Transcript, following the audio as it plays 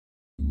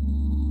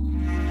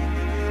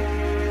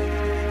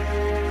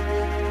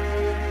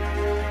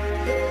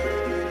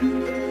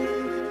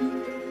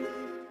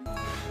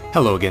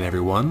Hello again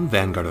everyone,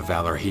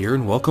 VanguardOfValor here,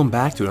 and welcome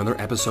back to another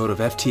episode of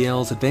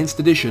FTL's Advanced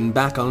Edition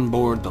back on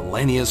board the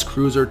Lanius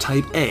Cruiser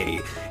Type A,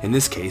 in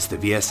this case the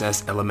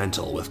VSS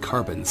Elemental with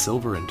carbon,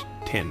 silver, and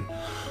tin.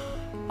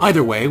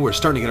 Either way, we're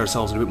starting to get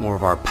ourselves a bit more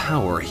of our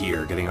power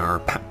here, getting our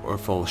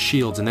powerful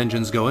shields and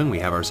engines going. We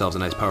have ourselves a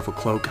nice powerful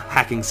cloak,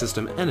 hacking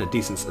system, and a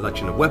decent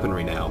selection of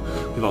weaponry now.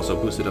 We've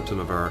also boosted up some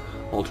of our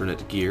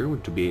alternate gear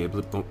to be a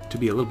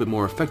little bit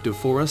more effective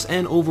for us,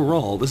 and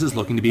overall this is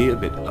looking to be a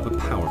bit of a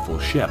powerful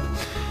ship.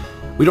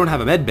 We don't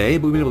have a med bay,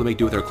 but we've been able to make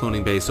do with our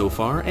cloning bay so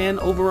far, and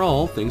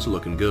overall, things are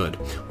looking good.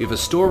 We have a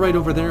store right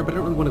over there, but I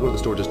don't really want to go to the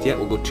store just yet.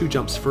 We'll go 2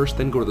 jumps first,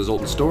 then go to the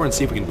Zoltan store and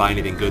see if we can buy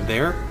anything good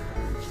there.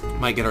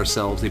 Might get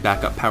ourselves a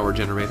backup power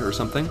generator or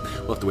something.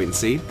 We'll have to wait and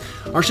see.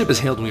 Our ship is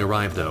hailed when we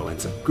arrive, though, and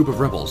it's a group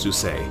of rebels who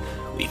say,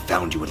 "We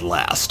found you at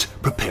last.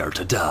 Prepare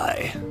to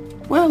die."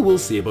 Well, we'll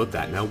see about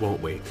that now,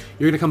 won't we?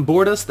 You're going to come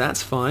board us,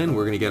 that's fine.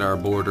 We're going to get our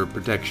border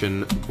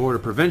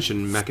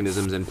prevention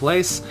mechanisms in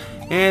place,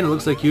 and it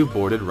looks like you've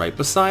boarded right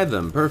beside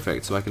them.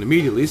 Perfect, so I can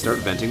immediately start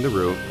venting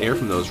the air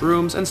from those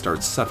rooms and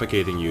start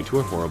suffocating you to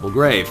a horrible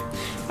grave.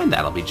 And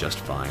that'll be just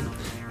fine.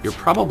 You're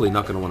probably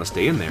not going to want to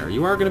stay in there.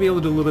 You are going to be able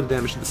to do a little bit of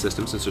damage to the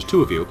system since there's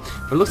 2 of you,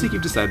 but it looks like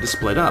you've decided to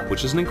split up,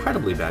 which is an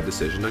incredibly bad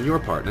decision on your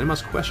part, and I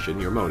must question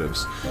your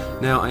motives.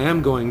 Now, I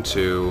am going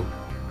to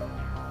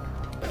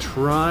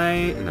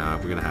try... No,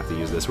 we're gonna have to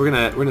use this. We're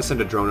gonna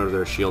send a drone out of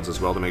their shields as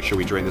well to make sure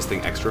we drain this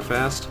thing extra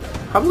fast.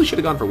 Probably should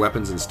have gone for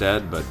weapons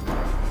instead, but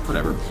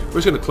whatever. We're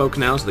just gonna cloak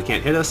now so they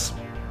can't hit us.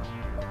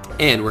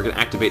 And we're gonna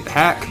activate the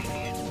hack.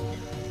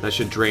 That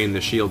should drain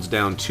the shields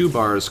down 2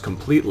 bars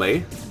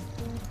completely.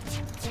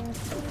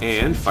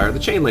 And fire the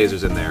chain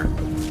lasers in there.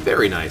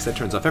 Very nice. That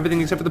turns off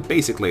everything except for the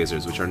basic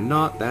lasers, which are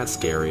not that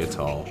scary at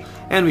all.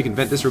 And we can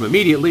vent this room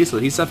immediately so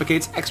that he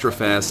suffocates extra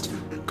fast.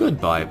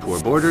 Goodbye, poor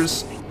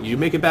boarders. Did you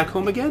make it back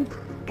home again?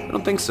 I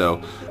don't think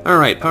so.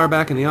 Alright, power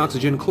back in the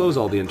oxygen, close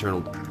all the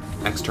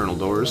external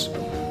doors,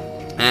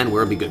 and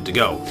we'll be good to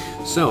go.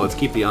 So let's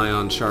keep the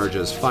ion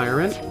charges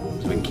firing,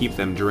 so we can keep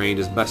them drained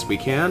as best we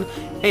can.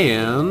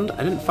 And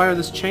I didn't fire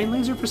this chain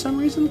laser for some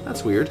reason?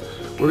 That's weird.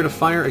 We're going to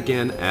fire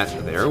again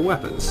at their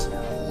weapons.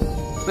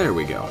 There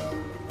we go.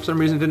 For some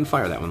reason it didn't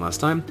fire that one last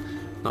time.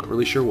 Not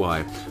really sure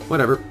why.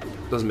 Whatever.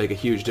 Doesn't make a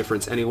huge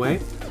difference anyway.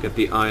 Get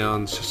the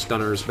ion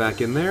stunners back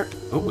in there.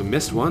 Oh, we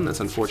missed one. That's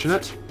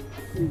unfortunate.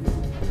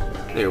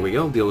 There we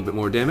go. Deal a bit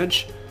more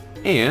damage.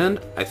 And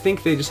I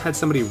think they just had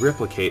somebody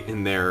replicate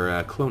in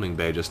their cloning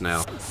bay just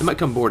now. They might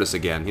come board us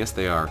again. Yes,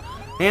 they are.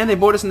 And they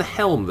board us in the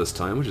helm this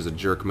time, which is a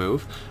jerk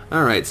move.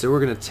 Alright, so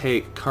we're going to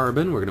take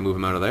carbon. We're going to move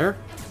him out of there.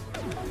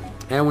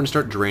 And we're going to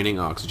start draining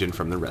oxygen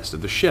from the rest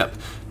of the ship,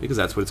 because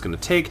that's what it's going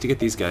to take to get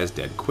these guys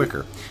dead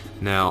quicker.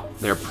 Now,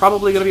 they're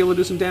probably going to be able to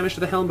do some damage to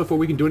the helm before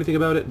we can do anything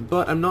about it,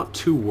 but I'm not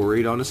too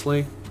worried,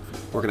 honestly.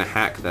 We're going to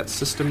hack that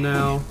system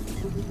now.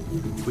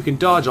 We can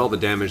dodge all the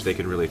damage they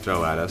can really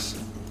throw at us.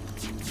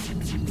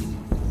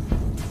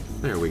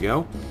 There we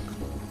go.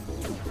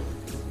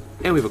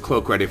 And we have a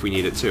cloak ready if we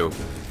need it too.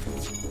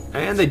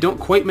 And they don't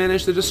quite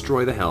manage to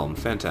destroy the helm.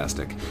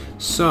 Fantastic.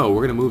 So,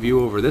 we're going to move you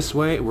over this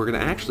way. We're going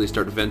to actually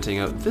start venting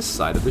out this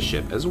side of the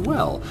ship as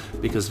well,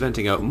 because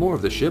venting out more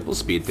of the ship will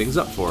speed things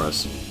up for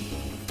us.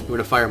 We're going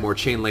to fire more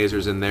chain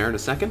lasers in there in a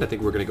second. I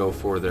think we're going to go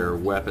for their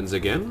weapons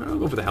again. I'll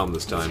go for the helm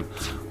this time.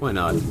 Why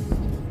not?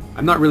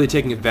 I'm not really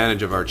taking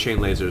advantage of our chain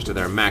lasers to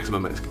their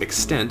maximum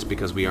extent,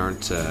 because we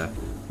aren't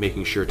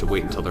making sure to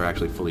wait until they're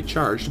actually fully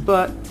charged,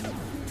 but...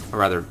 Or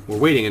rather, we're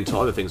waiting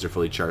until other things are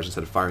fully charged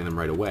instead of firing them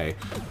right away.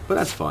 But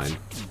that's fine.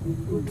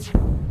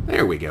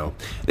 There we go.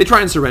 They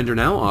try and surrender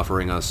now,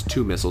 offering us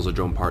 2 missiles, a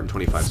drone part, and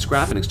 25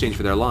 scrap in exchange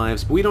for their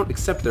lives, but we don't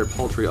accept their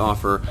paltry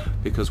offer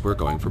because we're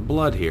going for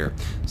blood here.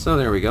 So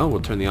there we go.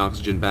 We'll turn the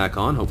oxygen back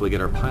on, hopefully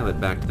get our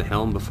pilot back to the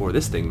helm before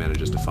this thing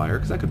manages to fire,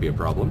 because that could be a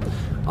problem.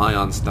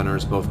 Ion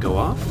stunners both go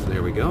off.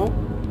 There we go.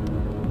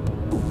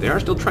 They are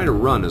still trying to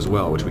run as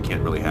well, which we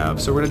can't really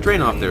have. So we're going to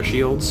drain off their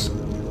shields.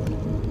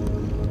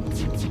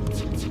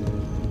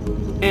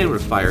 And we're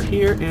going to fire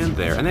here and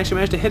there. And they actually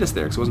managed to hit us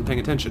there because I wasn't paying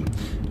attention.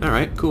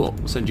 Alright, cool.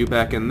 We'll send you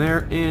back in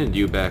there, and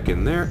you back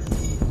in there.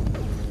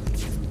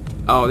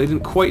 Oh, they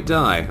didn't quite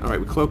die. Alright,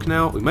 we cloak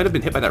now. We might have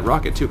been hit by that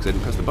rocket too because I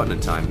didn't press the button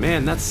in time.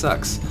 Man, that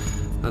sucks.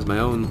 That was my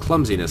own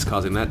clumsiness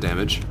causing that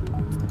damage.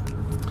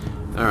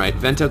 Alright,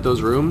 vent out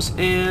those rooms,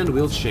 and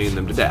we'll chain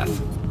them to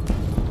death.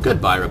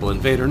 Goodbye, Rebel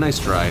Invader. Nice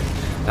try.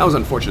 That was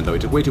unfortunate, though. He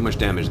took way too much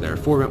damage there.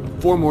 4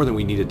 more than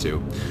we needed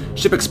to.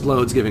 Ship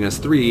explodes, giving us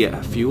 3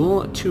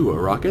 fuel, 2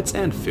 rockets,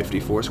 and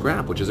 54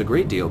 scrap, which is a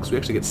great deal, because we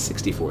actually get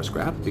 64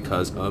 scrap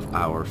because of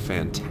our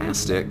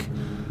fantastic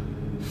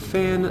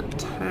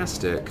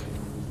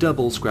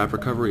double scrap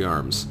recovery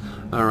arms.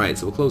 Alright,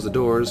 so we'll close the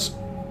doors.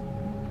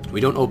 We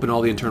don't open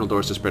all the internal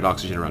doors to spread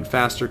oxygen around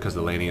faster, because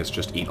the Lanius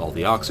just eat all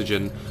the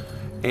oxygen.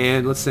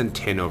 And let's send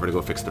Tin over to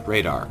go fix the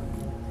radar.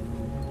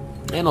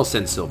 And I'll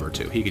send Silver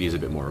too. He could use a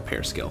bit more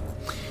repair skill.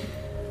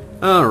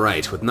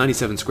 Alright, with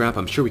 97 scrap,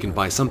 I'm sure we can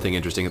buy something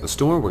interesting at the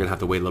store. We're going to have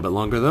to wait a little bit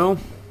longer, though.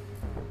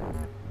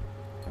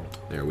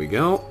 There we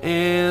go,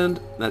 and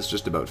that's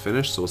just about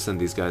finished, so we'll send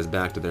these guys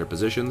back to their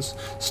positions.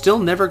 Still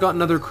never got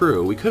another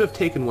crew. We could have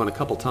taken one a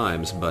couple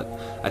times, but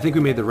I think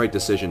we made the right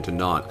decision to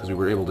not, because we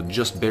were able to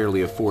just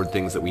barely afford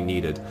things that we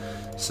needed.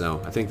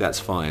 So, I think that's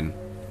fine.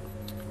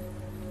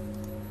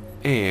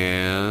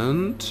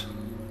 And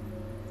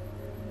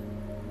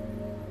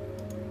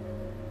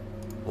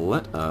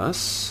let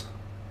us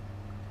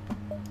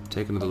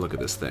take another look at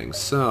this thing.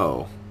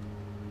 So,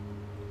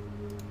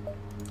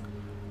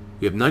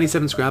 we have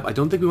 97 scrap. I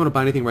don't think we want to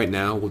buy anything right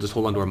now. We'll just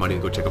hold on to our money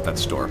and go check out that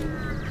store.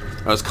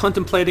 I was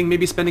contemplating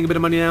maybe spending a bit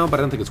of money now, but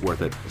I don't think it's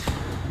worth it.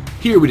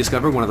 Here we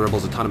discover one of the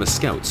rebels' autonomous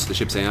scouts. The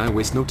ship's AI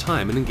wastes no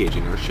time in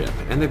engaging our ship.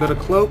 And they've got a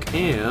cloak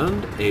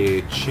and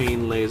a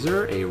chain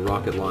laser, a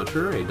rocket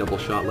launcher, a double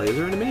shot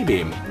laser, and a mini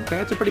beam. Okay,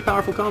 that's a pretty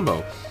powerful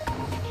combo.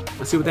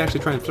 Let's see what they actually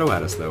try and throw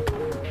at us, though.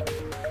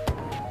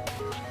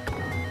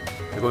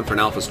 They're going for an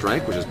alpha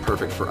strike, which is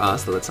perfect for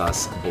us. That lets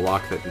us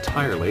block that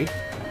entirely.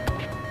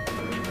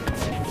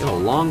 They have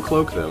a long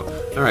cloak, though.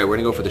 Alright, we're going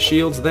to go for the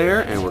shields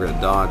there, and we're going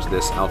to dodge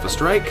this alpha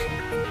strike.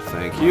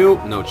 Thank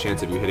you. No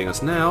chance of you hitting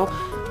us now.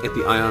 Get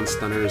the ion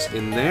stunners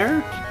in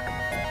there.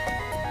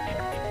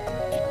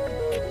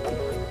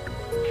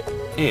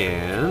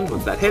 And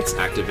once that hits,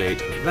 activate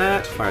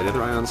that, fire the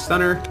other ion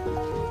stunner.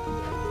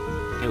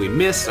 And we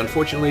missed,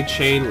 unfortunately,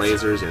 chain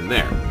lasers in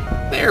there.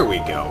 There we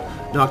go.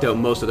 Knocked out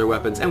most of their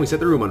weapons, and we set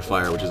the room on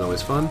fire, which is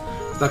always fun.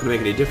 It's not going to make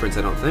any difference,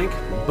 I don't think,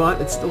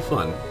 but it's still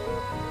fun.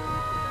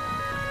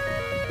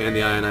 And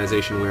the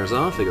ionization wears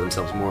off. They get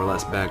themselves more or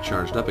less back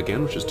charged up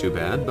again, which is too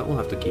bad, but we'll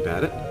have to keep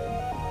at it.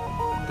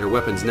 Their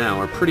weapons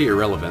now are pretty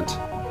irrelevant.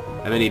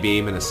 A mini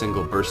beam and a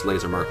single burst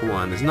laser Mark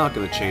 1 is not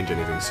going to change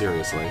anything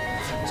seriously,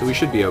 so we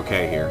should be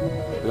okay here.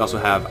 We also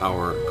have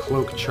our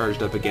cloak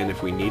charged up again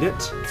if we need it.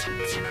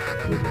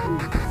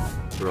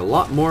 There are a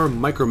lot more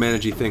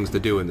micromanagey things to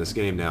do in this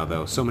game now,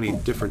 though. So many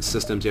different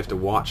systems you have to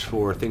watch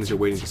for, things you're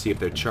waiting to see if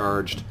they're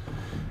charged.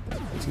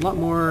 It's a lot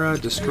more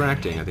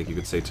distracting, I think you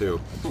could say,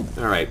 too.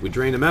 Alright, we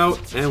drain them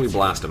out, and we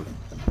blast them.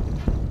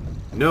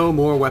 No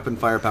more weapon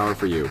firepower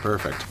for you.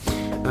 Perfect.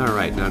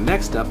 Alright, now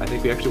next up, I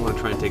think we actually want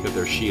to try and take out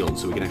their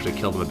shields so we can actually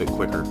kill them a bit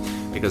quicker.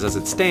 Because as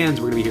it stands,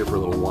 we're going to be here for a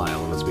little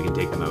while unless we can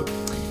take them out.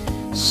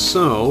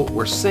 So,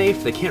 we're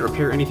safe. They can't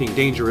repair anything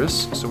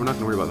dangerous, so we're not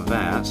going to worry about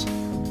that.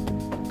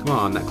 Come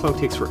on, that cloak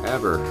takes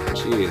forever.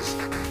 Jeez.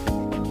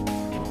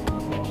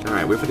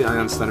 Alright, wait for the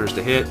ion stunners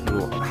to hit, and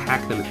we'll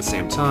hack them at the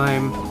same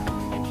time.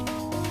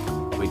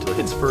 Wait till it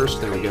hits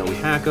first, there we go, we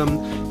hack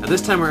them. Now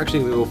this time we're actually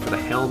going to go for the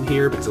helm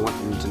here, because I want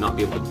them to not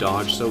be able to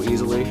dodge so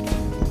easily.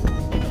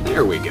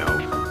 There we go.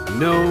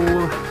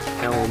 No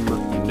helm,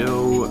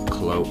 no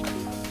cloak.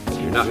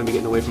 You're not going to be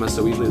getting away from us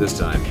so easily this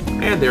time.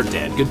 And they're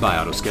dead. Goodbye,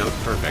 Auto Scout.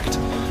 Perfect.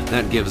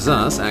 That gives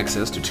us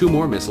access to 2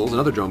 more missiles,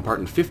 another drone part,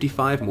 and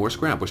 55 more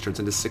scrap, which turns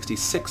into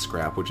 66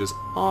 scrap, which is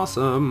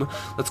awesome.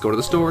 Let's go to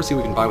the store, see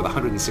what we can buy with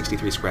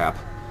 163 scrap.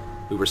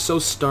 We were so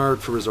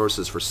starved for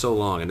resources for so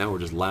long, and now we're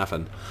just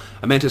laughing.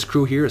 A Mantis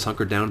crew here is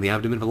hunkered down in the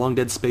abdomen of a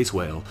long-dead space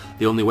whale.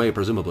 The only way,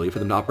 presumably, for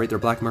them to operate their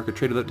black market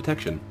trade without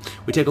detection.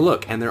 We take a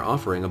look, and they're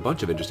offering a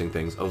bunch of interesting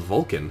things. A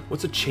Vulcan.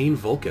 What's a chain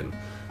Vulcan?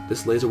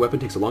 This laser weapon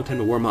takes a long time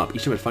to warm up.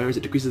 Each time it fires,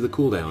 it decreases the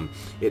cooldown.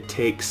 It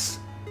takes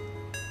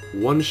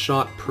 1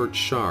 shot per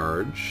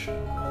charge.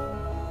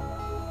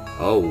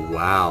 Oh,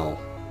 wow.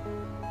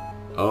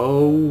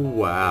 Oh,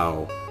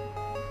 wow.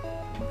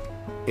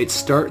 It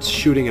starts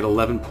shooting at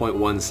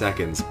 11.1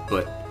 seconds,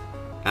 but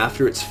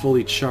after it's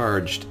fully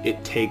charged,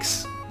 it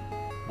takes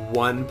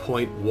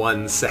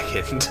 1.1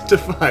 second to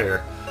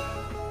fire.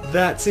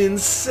 That's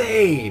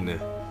insane!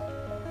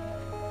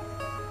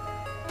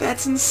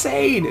 That's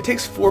insane! It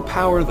takes 4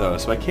 power, though,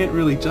 so I can't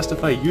really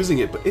justify using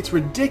it, but it's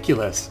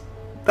ridiculous!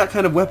 That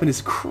kind of weapon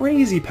is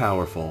crazy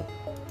powerful.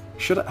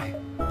 Should I?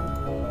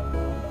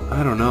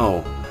 I don't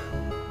know.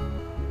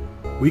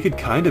 We could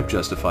kind of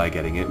justify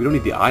getting it. We don't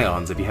need the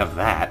ions if you have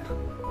that.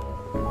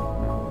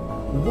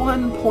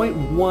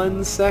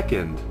 1.1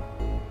 second.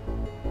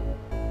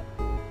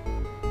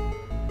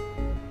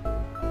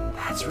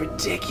 That's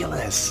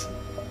ridiculous.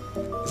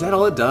 Is that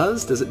all it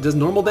does? Does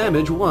normal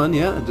damage, 1,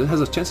 yeah. It has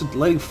a chance of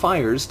lighting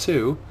fires,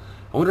 2.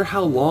 I wonder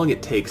how long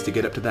it takes to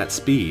get up to that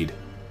speed.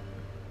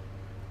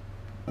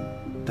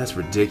 That's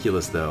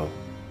ridiculous, though.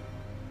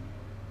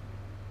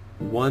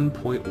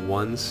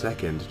 1.1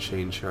 second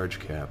chain charge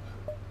cap.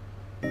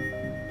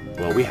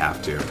 Well, we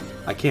have to.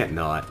 I can't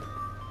not.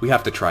 We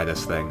have to try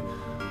this thing.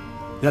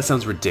 That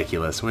sounds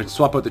ridiculous. We're going to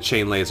swap out the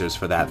chain lasers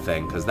for that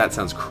thing, because that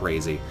sounds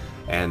crazy.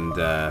 And,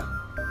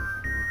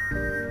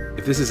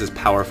 if this is as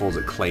powerful as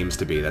it claims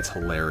to be, that's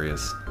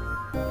hilarious.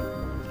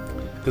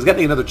 Because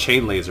getting another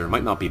chain laser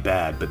might not be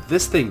bad, but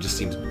this thing just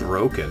seems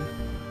broken.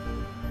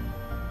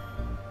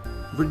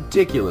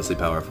 Ridiculously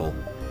powerful.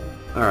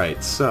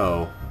 Alright,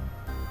 so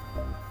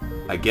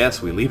I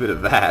guess we leave it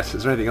at that.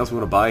 Is there anything else we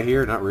want to buy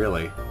here? Not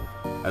really.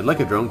 I'd like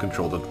a drone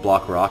control to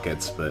block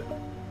rockets, but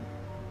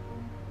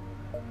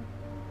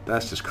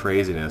that's just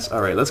craziness.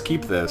 Alright, let's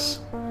keep this.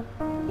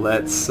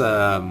 Let's,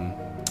 how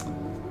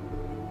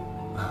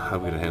are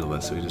we going to handle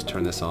this? So we just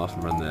turn this off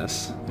and run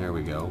this. There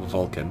we go.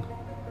 Vulcan.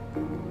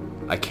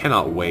 I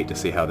cannot wait to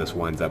see how this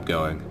winds up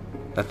going.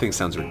 That thing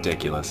sounds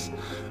ridiculous.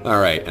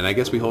 Alright, and I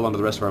guess we hold on to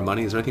the rest of our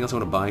money. Is there anything else I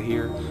want to buy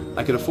here?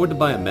 I could afford to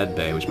buy a med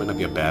bay, which might not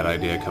be a bad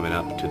idea coming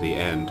up to the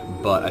end,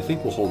 but I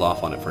think we'll hold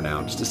off on it for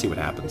now, just to see what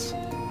happens.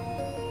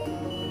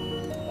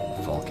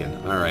 Vulcan.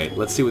 Alright,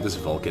 let's see what this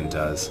Vulcan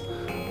does.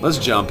 Let's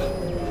jump.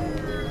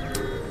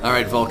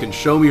 Alright, Vulcan,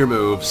 show me your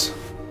moves.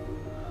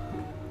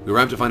 We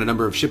arrived to find a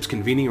number of ships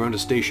convening around a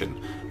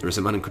station. There is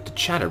some unencrypted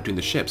chatter between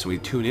the ships, and we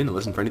tune in and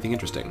listen for anything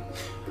interesting.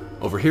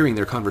 Overhearing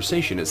their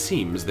conversation, it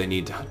seems they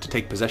need to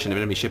take possession of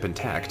an enemy ship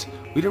intact.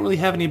 We don't really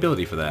have any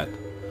ability for that.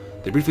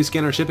 They briefly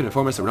scan our ship and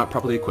inform us that we're not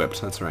properly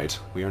equipped. That's right,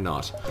 we are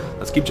not.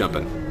 Let's keep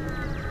jumping.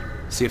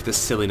 See if this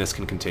silliness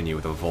can continue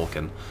with a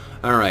Vulcan.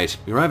 Alright,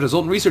 we arrived at a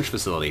Zoltan research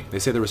facility. They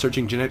say they're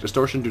researching genetic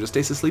distortion due to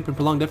stasis sleep and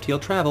prolonged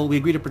FTL travel. We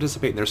agree to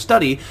participate in their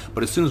study,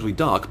 but as soon as we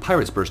dock,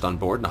 pirates burst on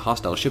board and a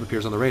hostile ship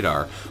appears on the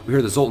radar. We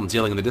hear the Zoltans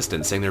yelling in the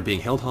distance, saying they're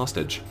being held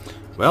hostage.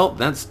 Well,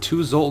 that's 2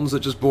 Zoltans that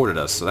just boarded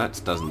us, so that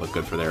doesn't look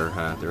good for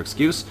their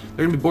excuse.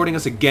 They're going to be boarding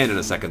us again in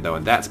a second, though,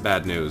 and that's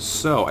bad news.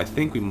 So I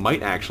think we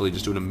might actually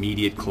just do an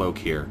immediate cloak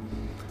here.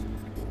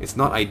 It's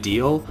not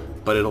ideal,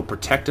 but it'll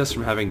protect us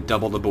from having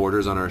double the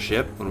boarders on our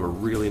ship when we're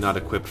really not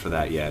equipped for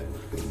that yet.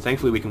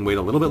 Thankfully we can wait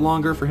a little bit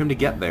longer for him to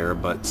get there,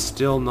 but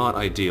still not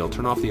ideal.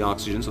 Turn off the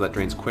oxygen so that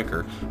drains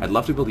quicker. I'd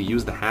love to be able to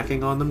use the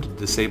hacking on them to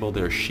disable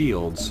their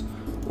shields,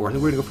 or I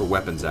think we're going to go for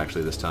weapons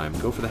actually this time.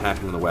 Go for the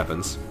hacking on the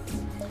weapons.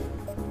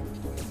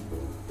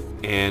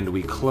 And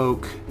we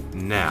cloak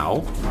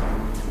now.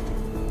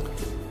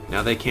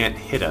 Now they can't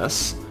hit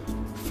us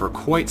for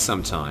quite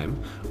some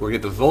time. We're going to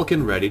get the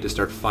Vulcan ready to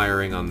start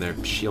firing on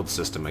their shield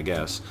system, I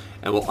guess.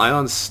 And we'll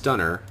Ion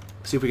Stunner.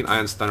 See if we can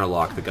Ion Stunner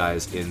lock the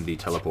guys in the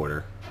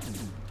teleporter.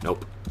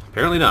 Nope.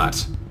 Apparently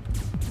not.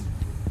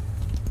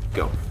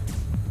 Go.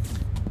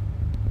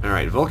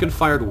 Alright, Vulcan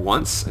fired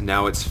once, and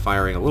now it's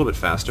firing a little bit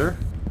faster.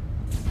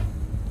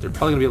 They're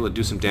probably going to be able to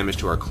do some damage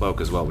to our cloak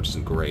as well, which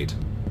isn't great.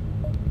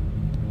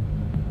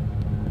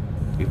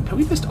 Have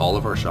we missed all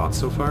of our shots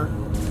so far?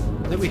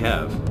 I think we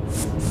have.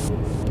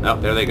 Oh,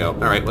 there they go.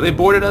 Alright, well they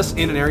boarded us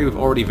in an area we've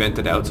already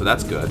vented out, so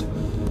that's good.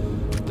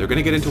 They're going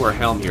to get into our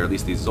helm here, at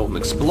least these Zoltan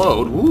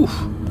explode. Woof!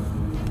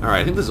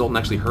 Alright, I think the Zoltan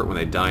actually hurt when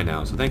they die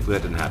now, so thankfully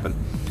that didn't happen.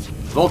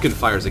 Vulcan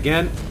fires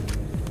again.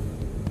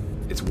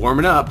 It's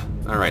warming up.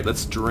 Alright,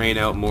 let's drain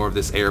out more of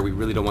this air. We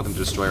really don't want them to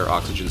destroy our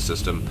oxygen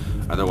system,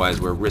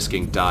 otherwise we're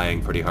risking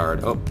dying pretty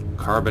hard. Oh,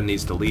 Carbon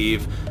needs to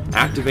leave.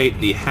 Activate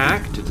the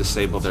hack to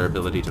disable their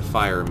ability to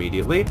fire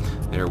immediately.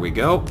 There we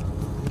go.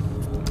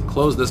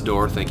 Close this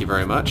door, thank you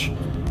very much.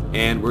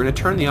 And we're going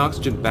to turn the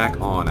oxygen back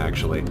on,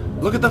 actually.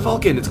 Look at the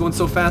Vulcan! It's going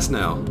so fast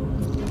now.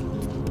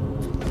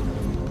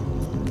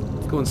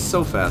 It's going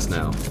so fast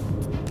now.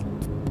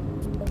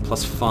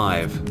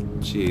 +5.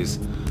 Jeez.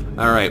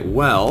 Alright,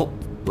 well,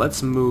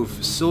 let's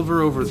move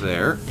Silver over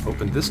there.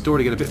 Open this door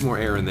to get a bit more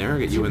air in there.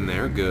 Get you in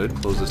there. Good.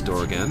 Close this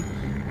door again.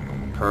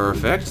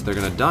 Perfect. They're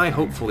going to die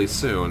hopefully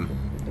soon.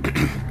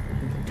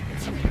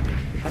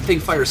 That thing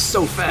fires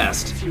so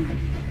fast!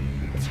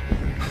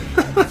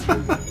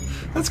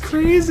 That's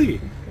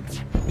crazy!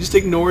 It just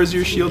ignores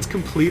your shields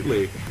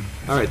completely.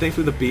 Alright,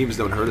 thankfully the beams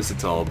don't hurt us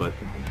at all, but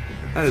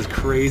that is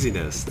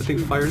craziness. The thing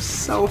fires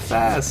so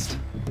fast!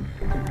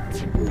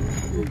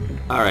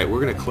 Alright,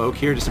 we're gonna cloak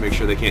here just to make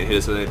sure they can't hit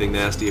us with anything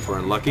nasty if we're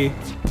unlucky.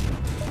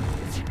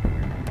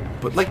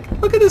 But like,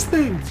 look at this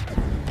thing!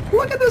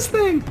 Look at this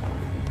thing!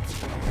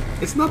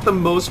 It's not the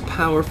most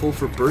powerful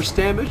for burst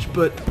damage,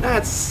 but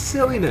that's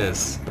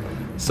silliness!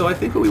 So I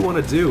think what we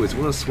want to do is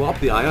we want to swap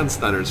the Ion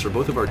Stunners for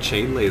both of our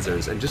chain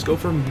lasers and just go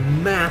for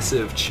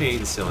massive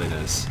chain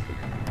silliness.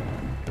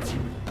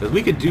 Because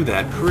we could do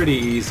that pretty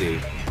easy.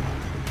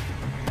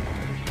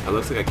 It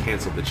looks like I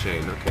canceled the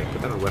chain. Okay,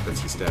 put that on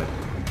weapons instead.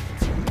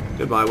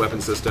 Goodbye, weapon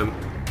system.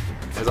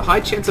 It has a high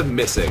chance of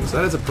missing, so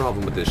that is a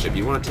problem with this ship.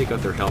 You want to take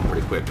out their helm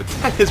pretty quick, but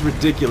that is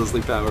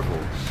ridiculously powerful.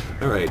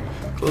 Alright,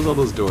 close all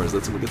those doors.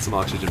 Let's get some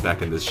oxygen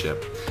back in this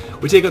ship.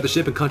 We take out the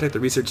ship and contact the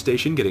research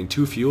station, getting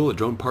 2 fuel, a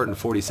drone part, and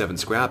 47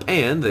 scrap,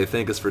 and they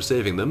thank us for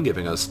saving them,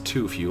 giving us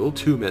 2 fuel,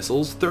 2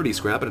 missiles, 30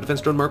 scrap, and a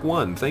defense drone Mark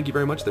 1. Thank you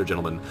very much there,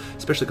 gentlemen.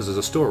 Especially because there's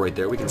a store right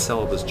there we can sell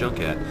all this junk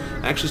at.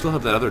 I actually still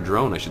have that other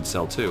drone I should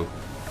sell too.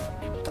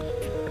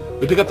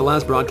 We pick up the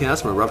last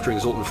broadcast from a rupturing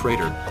Zoltan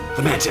freighter.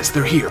 The Mantis,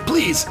 they're here,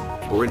 please!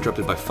 But we're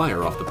interrupted by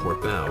fire off the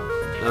port bow.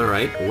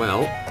 Alright,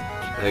 well,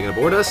 are they gonna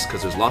board us?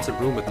 Because there's lots of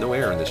room with no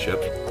air in this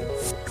ship.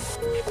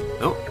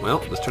 Oh,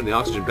 well, let's turn the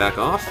oxygen back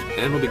off,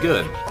 and we'll be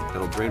good.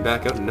 That'll drain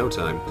back out in no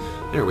time.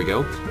 There we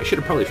go. I should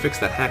have probably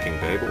fixed that hacking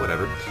bay, but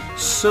whatever.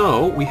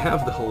 So, we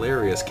have the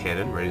hilarious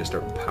cannon ready to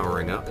start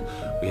powering up.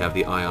 We have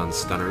the Ion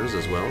Stunners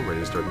as well, ready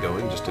to start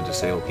going, just to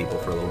disable people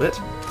for a little bit.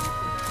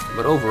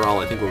 But overall,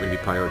 I think what we're going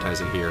to be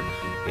prioritizing here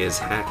is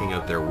hacking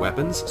out their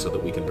weapons so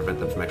that we can prevent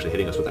them from actually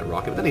hitting us with that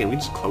rocket. But then again, we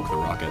just cloak the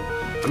rocket.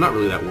 I'm not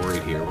really that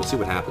worried here. We'll see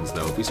what happens,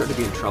 though. If we start to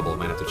be in trouble, we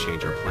might have to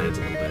change our plans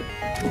a little bit.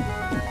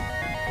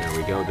 There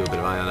we go. Do a bit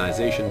of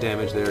ionization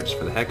damage there just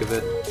for the heck of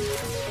it.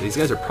 These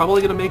guys are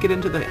probably going to make it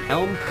into the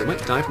helm. They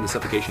might die from the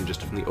suffocation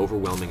just from the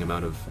overwhelming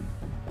amount of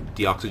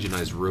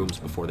deoxygenized rooms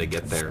before they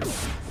get there.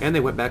 And they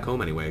went back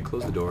home anyway.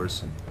 Close the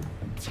doors.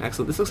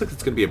 Excellent. This looks like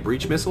it's going to be a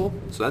breach missile,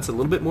 so that's a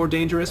little bit more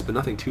dangerous, but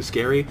nothing too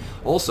scary.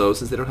 Also,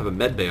 since they don't have a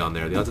med bay on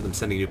there, the odds of them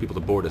sending new people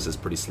to board us is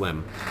pretty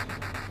slim.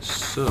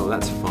 So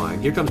that's fine.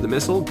 Here comes the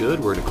missile. Good.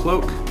 We're in a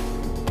cloak.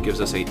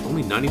 Gives us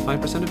only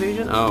 95%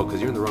 evasion? Oh,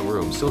 because you're in the wrong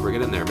room. Silver,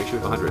 get in there. Make sure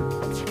you have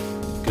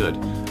 100. Good.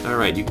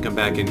 Alright, you can come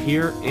back in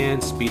here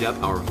and speed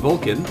up our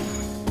Vulcan,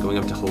 going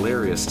up to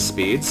hilarious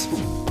speeds.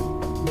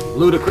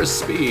 Ludicrous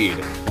speed!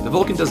 The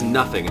Vulcan does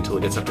nothing until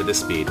it gets up to this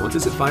speed. Once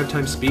it's at 5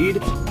 times speed,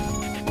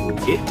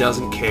 it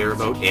doesn't care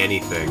about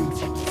anything.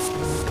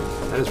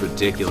 That is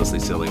ridiculously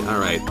silly.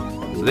 Alright,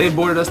 so they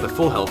boarded us the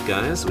full health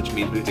guys, which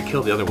means we have to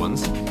kill the other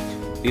ones.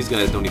 These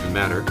guys don't even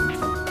matter.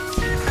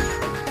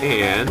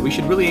 And we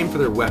should really aim for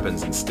their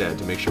weapons instead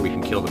to make sure we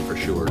can kill them for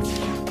sure.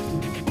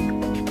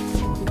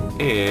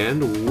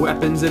 And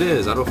weapons it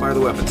is. Auto-fire the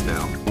weapons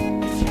now.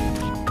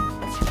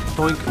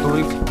 Doink,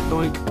 doink,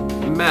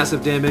 doink.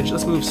 Massive damage.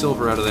 Let's move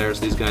Silver out of there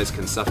so these guys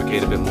can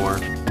suffocate a bit more.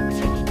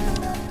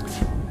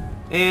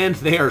 And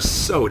they are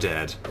so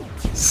dead.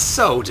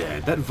 So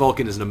dead. That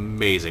Vulcan is an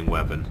amazing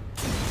weapon.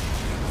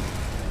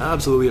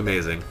 Absolutely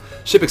amazing.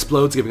 Ship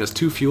explodes, giving us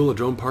 2 fuel, a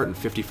drone part, and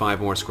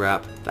 55 more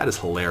scrap. That is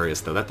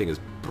hilarious, though. That thing is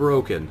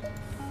broken.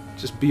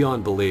 Just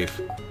beyond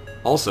belief.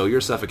 Also, you're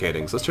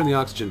suffocating, so let's turn the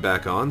oxygen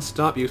back on,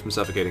 stop you from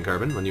suffocating,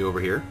 Carbon, run you over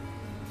here,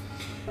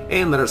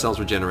 and let ourselves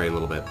regenerate a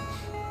little bit.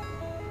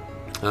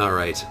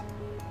 Alright.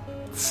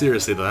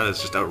 Seriously, though, that is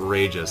just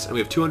outrageous. And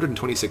we have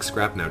 226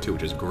 scrap now, too,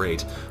 which is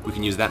great. We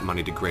can use that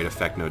money to great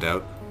effect, no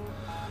doubt.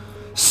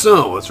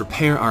 So, let's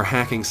repair our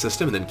hacking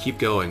system and then keep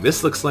going.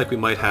 This looks like we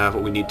might have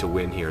what we need to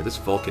win here. This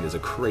Vulcan is a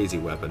crazy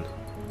weapon.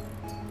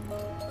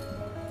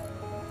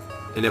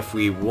 And if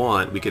we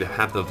want, we could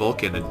have the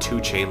Vulcan and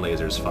 2 chain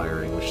lasers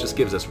firing, which just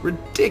gives us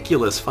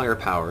ridiculous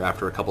firepower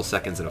after a couple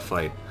seconds in a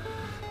fight.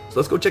 So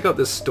let's go check out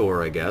this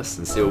store, I guess,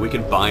 and see what we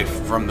can buy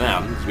from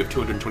them. We have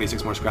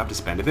 226 more scrap to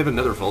spend. If they have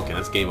another Vulcan,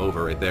 that's game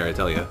over right there, I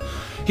tell you.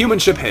 Human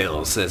Ship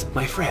Hails says,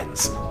 "My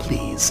friends,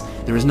 please,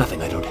 there is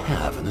nothing I don't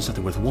have, and there's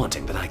nothing worth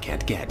wanting that I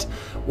can't get.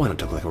 Why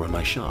don't you look around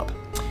my shop?"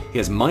 He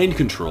has mind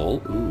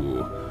control,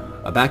 ooh,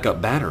 a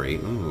backup battery,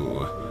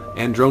 ooh,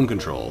 and drone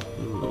control,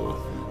 ooh.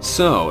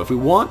 So, if we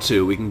want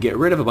to, we can get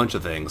rid of a bunch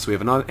of things. We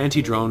have an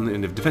anti-drone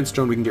and a defense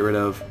drone we can get rid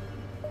of.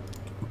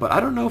 But I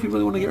don't know if we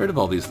really want to get rid of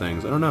all these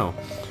things. I don't know.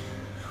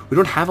 We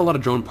don't have a lot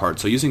of drone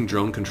parts, so using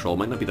drone control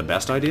might not be the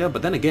best idea,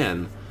 but then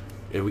again,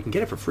 we can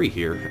get it for free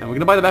here. And we're going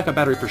to buy the backup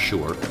battery for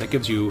sure. That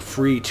gives you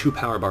free 2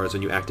 power bars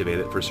when you activate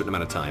it for a certain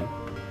amount of time.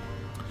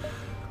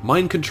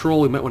 Mind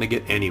control we might want to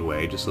get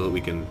anyway, just so that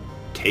we can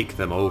take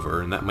them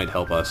over, and that might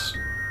help us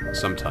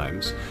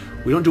sometimes.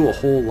 We don't do a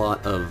whole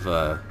lot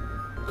of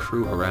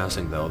crew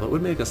harassing, though. That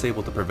would make us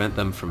able to prevent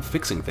them from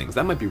fixing things.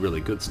 That might be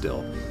really good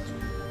still.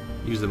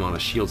 Use them on a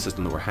shield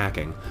system that we're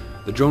hacking.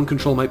 The drone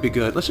control might be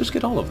good. Let's just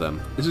get all of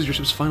them. This is your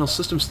ship's final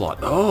system slot.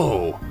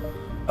 Oh!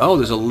 Oh,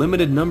 there's a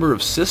limited number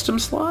of system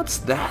slots?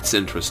 That's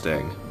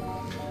interesting.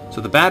 So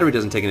the battery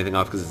doesn't take anything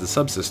off because it's a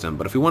subsystem,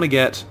 but if we want to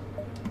get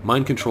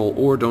mind control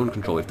or drone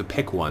control, we have to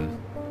pick one.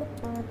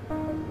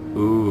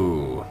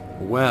 Ooh.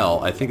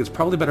 Well, I think it's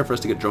probably better for us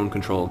to get drone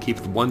control,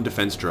 keep 1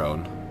 defense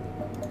drone.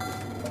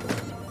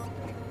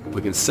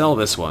 We can sell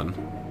this one.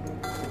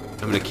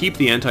 I'm going to keep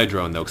the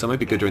anti-drone, though, because that might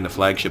be good during the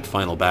flagship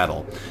final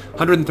battle.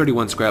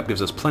 131 scrap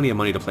gives us plenty of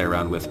money to play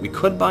around with. We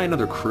could buy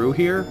another crew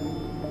here.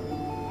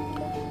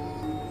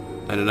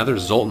 And another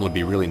Zoltan would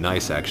be really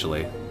nice,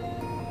 actually.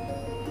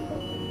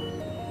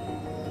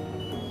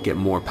 Get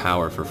more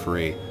power for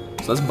free.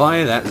 So let's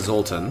buy that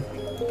Zoltan.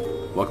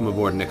 Welcome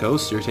aboard,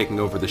 Nikos. You're taking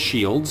over the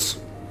shields.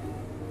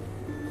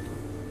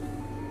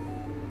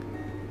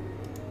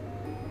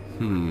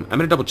 I'm going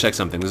to double check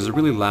something. There's a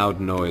really loud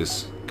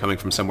noise coming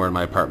from somewhere in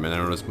my apartment. I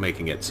don't know what's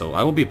making it, so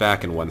I will be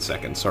back in 1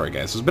 second. Sorry,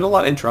 guys. There's been a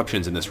lot of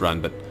interruptions in this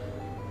run, but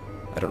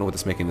I don't know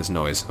what's making this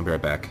noise. I'll be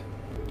right back.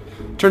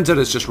 Turns out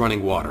it's just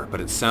running water, but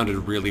it sounded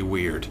really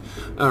weird.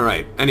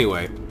 Alright,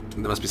 anyway.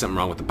 There must be something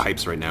wrong with the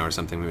pipes right now or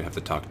something. We have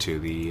to talk to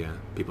the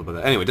people about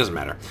that. Anyway, it doesn't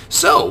matter.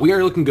 So, we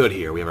are looking good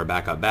here. We have our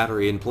backup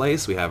battery in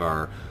place. We have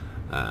our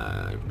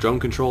drone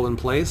control in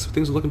place.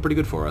 Things are looking pretty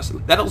good for us.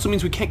 That also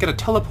means we can't get a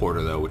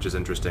teleporter, though, which is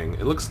interesting.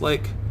 It looks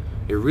like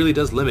it really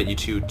does limit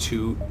you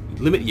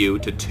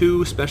to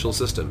 2 special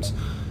systems.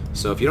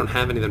 So if you don't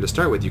have any of them to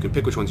start with, you can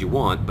pick which ones you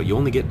want, but you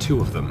only get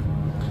 2 of them.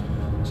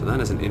 So that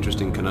is an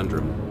interesting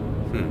conundrum.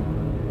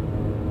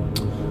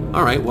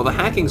 Alright, well the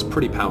hacking's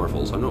pretty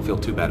powerful, so I don't feel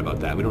too bad about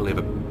that. We don't really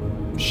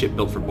have a ship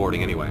built for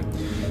boarding anyway.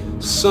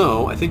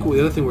 So, I think the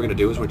other thing we're going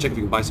to do is we're going to check if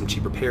we can buy some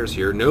cheap repairs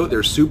here. No,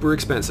 they're super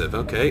expensive.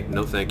 Okay,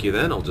 no thank you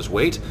then. I'll just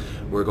wait.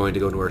 We're going to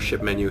go to our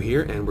ship menu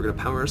here, and we're going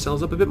to power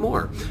ourselves up a bit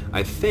more.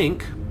 I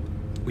think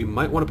we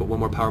might want to put 1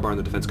 more power bar in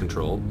the defense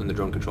control, in the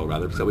drone control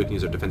rather, because that way we can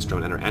use our defense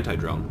drone and our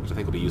anti-drone, which I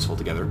think will be useful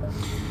together.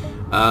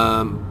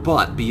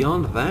 But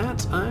beyond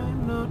that,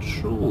 I'm not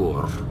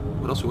sure.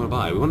 What else do we want to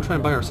buy? We want to try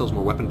and buy ourselves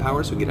more weapon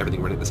power so we can get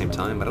everything running at the same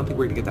time, but I don't think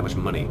we're going to get that much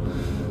money.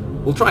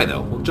 We'll try,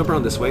 though. We'll jump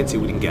around this way and see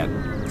what we can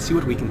get. See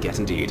what we can get,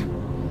 indeed.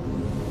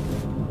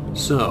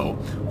 So,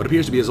 what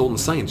appears to be a Zoltan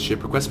science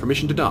ship requests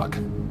permission to dock.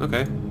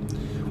 Okay.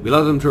 We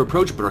allow them to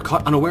approach, but are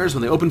caught unawares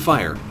when they open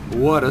fire.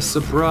 What a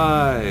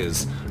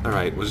surprise!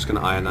 Alright, we're just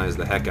going to ionize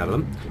the heck out of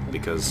them,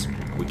 because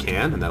we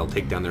can, and that'll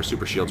take down their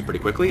super shields pretty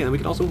quickly, and we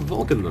can also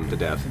Vulcan them to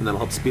death, and that'll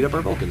help speed up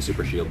our Vulcan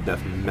super shield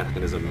death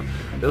mechanism.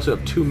 They also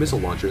have 2 missile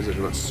launchers that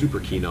we're not super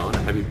keen on,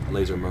 a heavy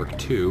laser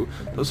Mark II.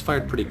 Those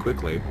fired pretty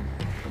quickly.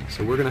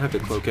 So we're going to have to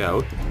cloak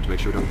out to make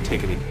sure we don't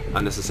take any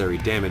unnecessary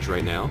damage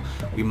right now.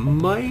 We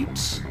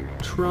might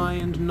try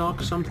and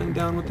knock something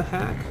down with the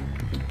hack.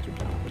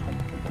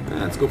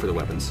 Let's go for the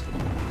weapons.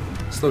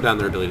 Slow down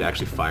their ability to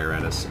actually fire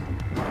at us.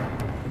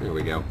 There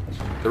we go.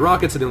 The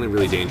rockets are the only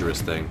really dangerous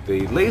thing.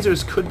 The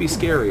lasers could be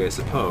scary, I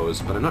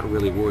suppose, but I'm not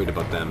really worried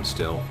about them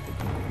still.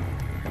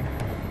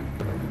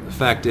 The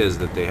fact is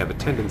that they have a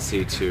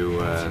tendency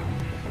to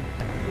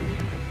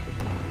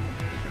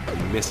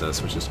miss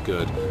us, which is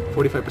good.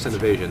 45%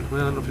 evasion.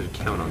 Well, I don't know if we should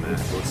count on that.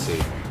 Let's see.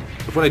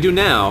 So what I do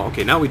now,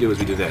 okay, now we do is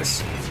we do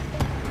this.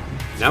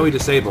 Now we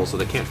disable so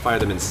they can't fire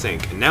them in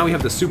sync. And now we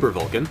have the Super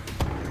Vulcan.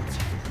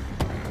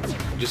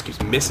 Just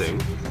keeps missing.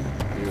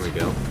 Here we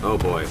go. Oh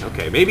boy.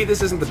 Okay, maybe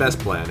this isn't the best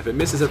plan. If it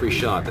misses every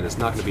shot, then it's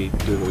not going to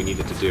be doing what we need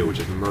it to do, which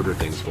is murder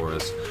things for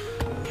us.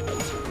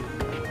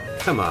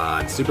 Come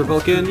on, Super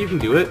Vulcan, you can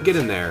do it. Get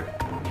in there.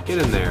 Get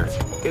in there.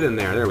 Get in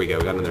there. There we go.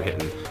 We got another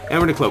hitting. And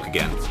we're going to cloak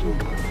again.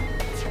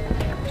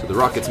 So the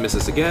rockets miss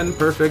us again.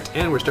 Perfect.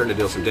 And we're starting to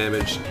deal some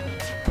damage.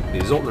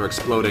 The Zoltan are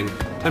exploding.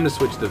 Time to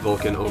switch the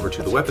Vulcan over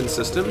to the weapons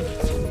system.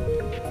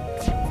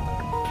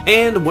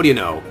 And what do you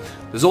know?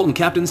 The Zoltan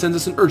captain sends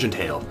us an urgent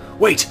hail.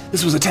 Wait,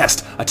 this was a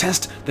test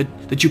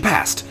that you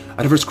passed.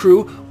 A diverse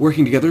crew,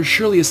 working together,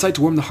 surely a sight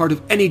to warm the heart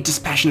of any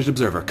dispassionate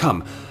observer.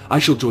 Come, I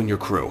shall join your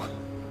crew.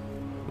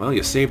 Well,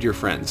 you saved your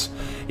friends.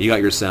 You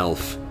got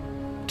yourself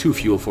 2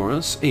 fuel for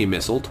us, a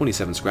missile,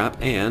 27 scrap,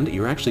 and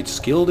you're actually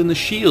skilled in the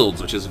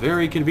shields, which is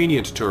very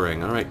convenient,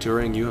 Turing. Alright,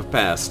 Turing, you have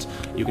passed.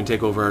 You can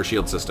take over our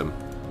shield system.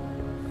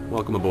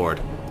 Welcome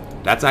aboard.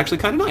 That's actually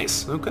kind of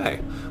nice. Okay.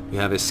 We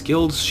have a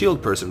skilled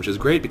shield person, which is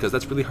great because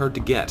that's really hard to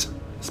get,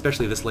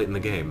 especially this late in the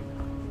game.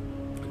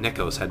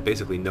 Nekos had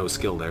basically no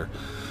skill there.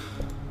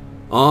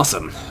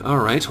 Awesome.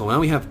 Alright, well now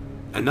we have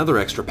another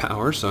extra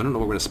power, so I don't know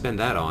what we're going to spend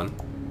that on.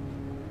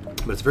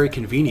 But it's very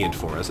convenient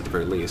for us, at the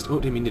very least. Oh,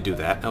 didn't mean to do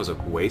that. That was a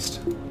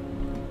waste.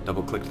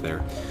 Double-clicked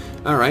there.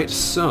 Alright,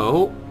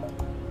 so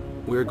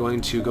we're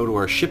going to go to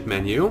our ship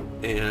menu,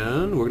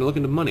 and we're going to look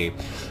into money.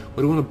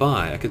 What do we want to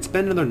buy? I could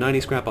spend another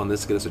 90 scrap on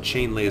this to get us a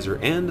chain laser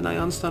and an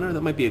ion stunner. That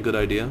might be a good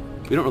idea.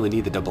 We don't really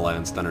need the double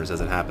ion stunners as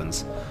it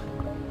happens.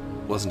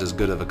 Wasn't as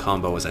good of a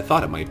combo as I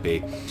thought it might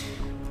be.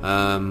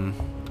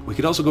 We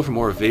could also go for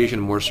more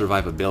evasion, more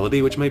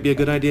survivability, which might be a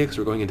good idea because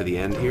we're going into the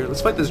end here.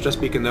 Let's fight this Just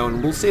Beacon though,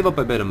 and we'll save up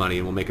a bit of money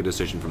and we'll make a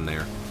decision from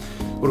there.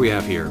 What do we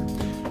have here?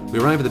 We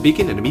arrive at the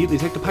beacon and immediately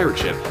detect a pirate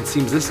ship. It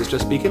seems this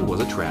Just Beacon was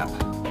a trap.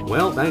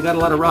 Well, they got a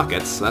lot of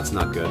rockets, so that's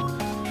not good.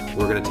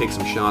 We're going to take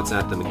some shots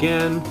at them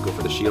again. Go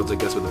for the shields, I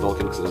guess, with the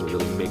Vulcan because it doesn't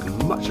really make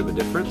much of a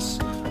difference.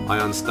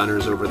 Ion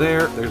stunners over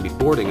there. They're going to be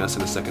boarding us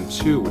in a second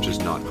too, which is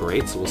not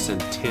great, so we'll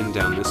send Tin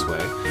down this way.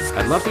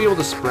 I'd love to be able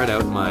to spread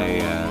out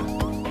my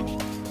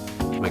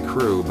my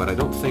crew, but I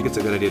don't think it's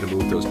a good idea to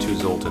move those 2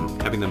 Zoltan.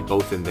 Having them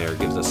both in there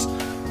gives us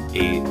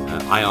a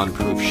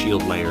ion-proof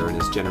shield layer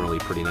and is generally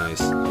pretty nice.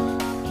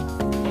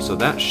 So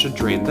that should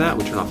drain that.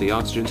 We turn off the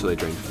oxygen so they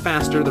drain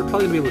faster. They're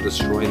probably going to be able to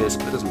destroy this,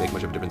 but it doesn't make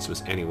much of a difference to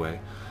us anyway.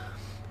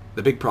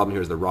 The big problem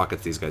here is the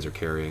rockets these guys are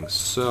carrying,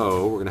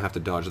 so we're going to have to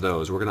dodge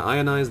those. We're going to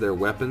ionize their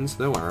weapons,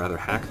 though, or rather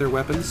hack their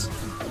weapons.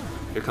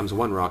 Here comes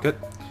one rocket.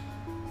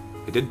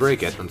 They did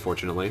break it,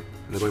 unfortunately.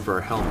 And they're going for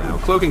our helm now.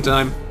 Cloaking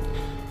time!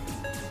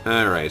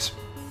 Alright.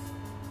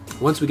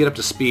 Once we get up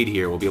to speed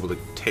here, we'll be able to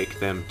take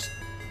them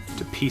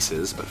to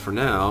pieces, but for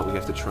now, we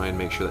have to try and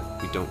make sure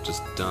that we don't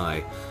just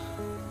die.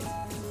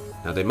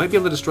 Now, they might be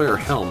able to destroy our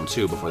helm,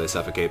 too, before they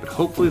suffocate, but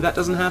hopefully that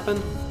doesn't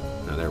happen.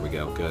 No, there we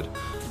go. Good.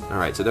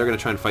 Alright, so they're going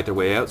to try and fight their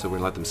way out, so we're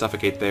going to let them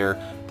suffocate there.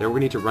 Then we're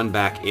going to need to run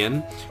back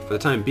in. For the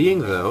time being,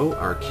 though,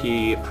 our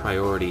key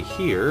priority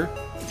here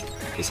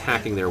is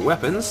hacking their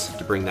weapons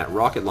to bring that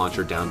rocket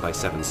launcher down by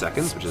 7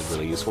 seconds, which is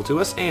really useful to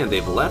us. And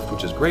they've left,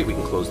 which is great. We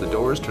can close the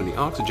doors, turn the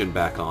oxygen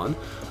back on,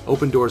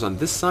 open doors on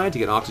this side to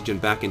get oxygen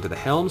back into the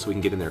helm so we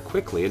can get in there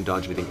quickly and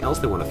dodge anything else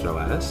they want to throw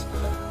at us.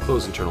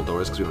 Close internal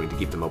doors because we don't need to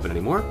keep them open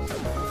anymore.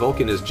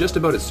 Vulcan is just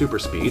about at super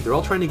speed. They're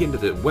all trying to get into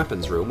the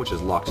weapons room, which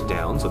is locked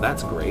down, so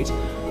that's great.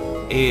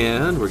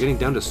 And we're getting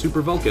down to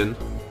Super Vulcan.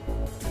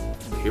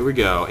 Here we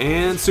go.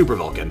 And Super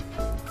Vulcan.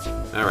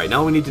 Alright, now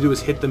all we need to do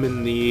is hit them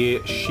in the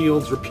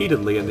shields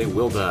repeatedly and they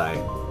will die.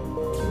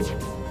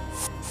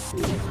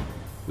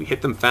 We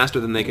hit them faster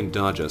than they can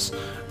dodge us.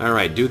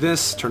 Alright, do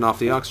this, turn off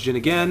the oxygen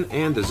again,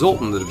 and the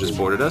Zoltan that have just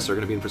boarded us are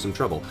going to be in for some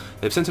trouble.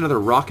 They've sent another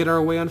rocket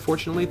our way,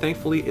 unfortunately.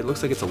 Thankfully, it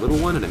looks like it's a little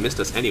one and it missed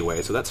us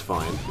anyway, so that's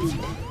fine.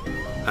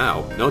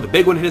 Ow. No, the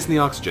big one hit us in the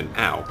oxygen.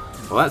 Ow.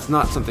 Well, that's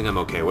not something I'm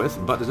okay with,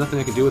 but there's nothing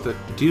I can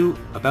do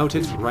about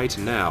it right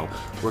now.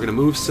 We're going to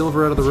move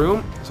Silver out of the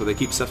room, so they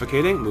keep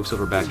suffocating. Move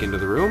Silver back into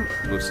the room.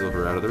 Move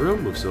Silver out of the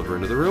room. Move Silver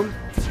into the room.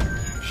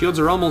 Shields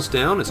are almost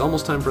down. It's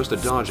almost time for us to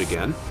dodge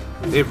again.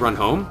 They've run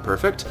home.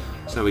 Perfect.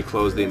 So now we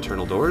close the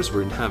internal doors.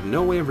 We have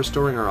no way of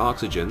restoring our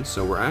oxygen,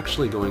 so we're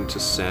actually going to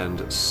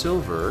send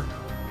Silver...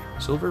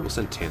 Silver? We'll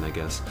send Tin, I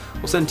guess.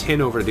 We'll send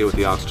Tin over to deal with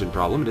the oxygen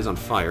problem. It is on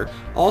fire.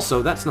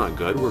 Also, that's not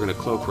good. We're going to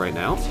cloak right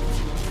now.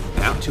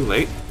 Now, too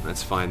late.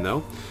 That's fine,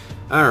 though.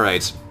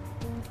 Alright.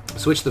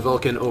 Switch the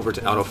Vulcan over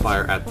to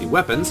auto-fire at the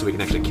weapons, so we can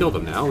actually kill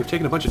them now. We've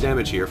taken a bunch of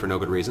damage here for no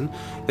good reason.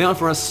 They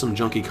offer us some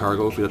junky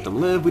cargo if we let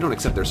them live. We don't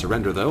accept their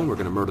surrender, though, and we're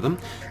going to murder them.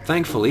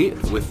 Thankfully,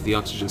 with the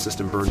oxygen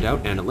system burned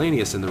out and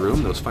Lanius in the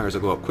room, those fires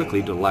will go up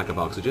quickly due to lack of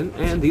oxygen,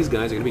 and these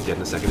guys are going to be dead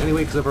in a second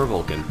anyway because of our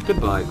Vulcan.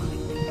 Goodbye.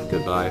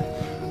 Goodbye.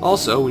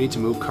 Also, we need to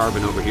move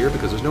Carbon over here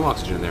because there's no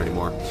oxygen in there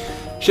anymore.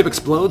 Ship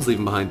explodes,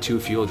 leaving behind 2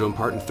 fuel drone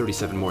part and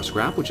 37 more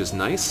scrap, which is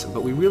nice,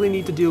 but we really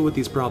need to deal with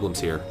these problems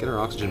here. Get our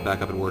oxygen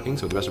back up and working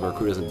so the rest of our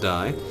crew doesn't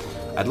die.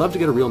 I'd love to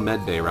get a real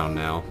med bay around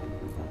now.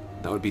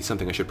 That would be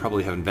something I should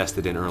probably have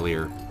invested in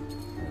earlier.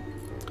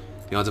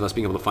 The odds of us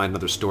being able to find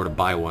another store to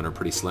buy one are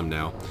pretty slim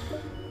now.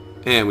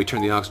 And we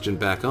turn the oxygen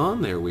back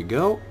on, there we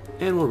go,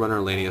 and we'll run our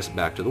Lanius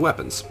back to the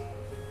weapons.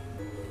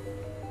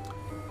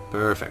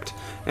 Perfect.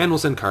 And we'll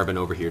send Carbon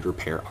over here to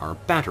repair our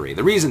battery.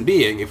 The reason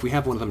being, if we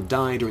have one of them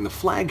die during the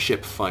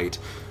flagship fight,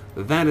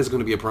 that is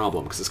going to be a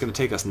problem, because it's going to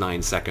take us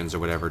 9 seconds or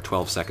whatever,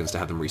 12 seconds to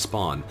have them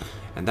respawn,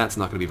 and that's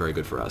not going to be very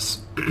good for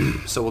us.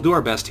 So we'll do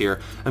our best here.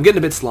 I'm getting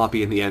a bit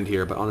sloppy in the end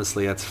here, but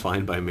honestly, that's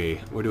fine by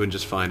me. We're doing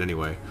just fine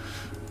anyway.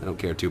 I don't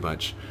care too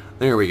much.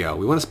 There we go.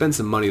 We want to spend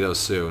some money, though,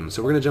 soon,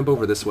 so we're going to jump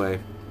over this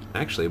way.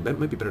 Actually, it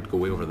might be better to go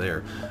way over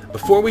there.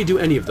 Before we do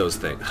any of those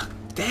things...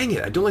 Dang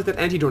it, I don't like that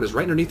anti-drone is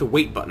right underneath the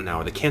wait button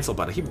now, or the cancel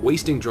button. I keep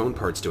wasting drone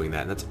parts doing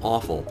that, and that's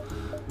awful.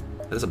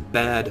 That is a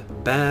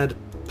bad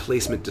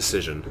placement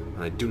decision,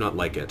 and I do not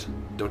like it.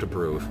 Don't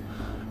approve.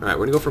 Alright,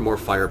 we're going to go for more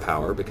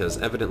firepower, because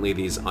evidently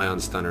these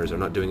ion stunners are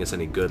not doing us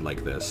any good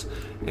like this.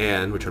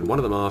 And we turn one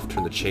of them off,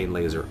 turn the chain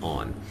laser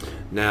on.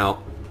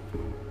 Now,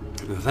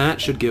 that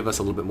should give us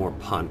a little bit more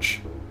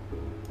punch.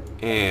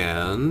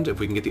 And if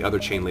we can get the other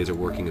chain laser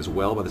working as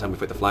well by the time we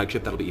fight the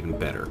flagship, that'll be even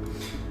better.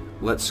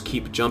 Let's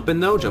keep jumping,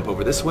 though. Jump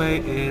over this way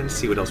and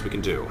see what else we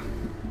can do.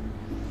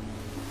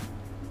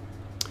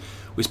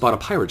 We spot a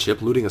pirate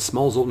ship looting a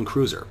small Zoltan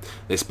cruiser.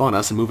 They spawn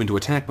us and move into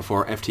attack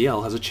before our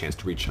FTL has a chance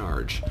to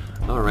recharge.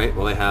 Alright,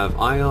 well they have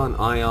ion,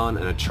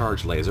 and a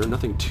charge laser.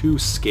 Nothing too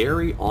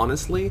scary,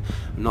 honestly.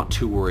 I'm not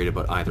too worried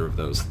about either of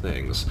those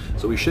things.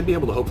 So we should be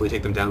able to hopefully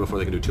take them down before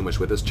they can do too much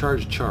with us.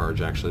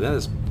 Charge, actually. That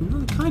is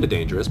kind of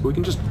dangerous, but we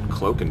can just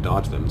cloak and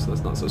dodge them, so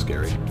that's not so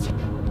scary.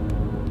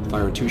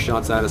 Firing 2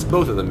 shots at us.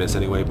 Both of them miss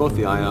anyway. Both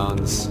the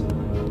ions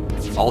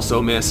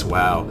also miss.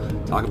 Wow.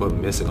 Talk about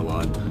missing a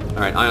lot.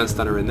 Alright, ion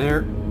stunner in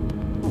there.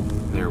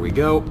 There we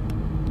go.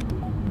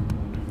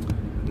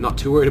 Not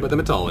too worried about them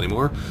at all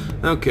anymore.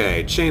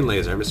 Okay, chain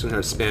laser. I'm just going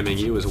to start spamming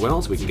you as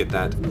well so we can get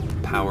that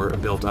power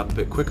built up a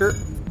bit quicker.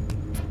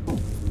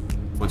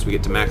 Once we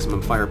get to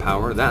maximum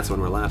firepower, that's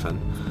when we're laughing.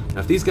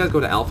 Now if these guys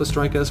go to alpha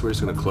strike us, we're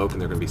just going to cloak and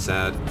they're going to be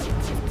sad.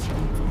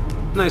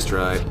 Nice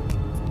try.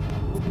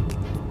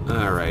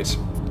 Alright.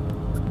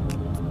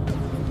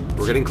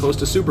 We're getting close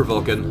to Super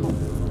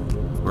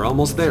Vulcan. We're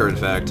almost there, in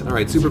fact.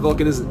 Alright, Super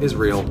Vulcan is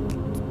real.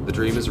 The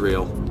dream is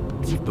real.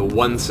 The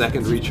 1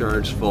 second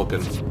recharge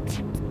Vulcan.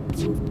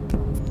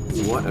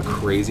 What a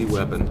crazy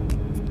weapon.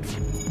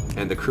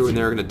 And the crew in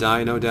there are going to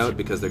die, no doubt,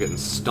 because they're getting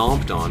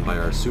stomped on by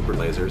our super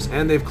lasers,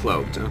 and they've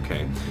cloaked.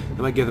 Okay.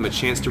 That might give them a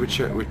chance to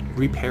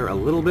repair a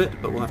little bit,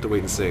 but we'll have to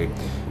wait and see.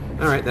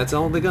 Alright, that's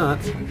all they got.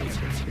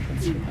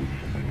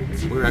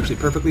 We're actually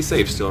perfectly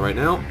safe still right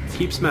now.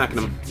 Keep smacking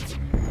them.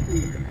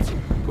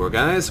 Poor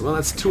guys. Well,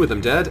 that's 2 of them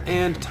dead,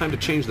 and time to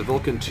change the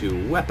Vulcan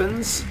to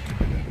weapons.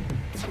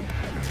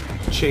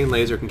 Chain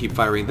laser can keep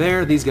firing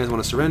there. These guys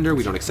want to surrender.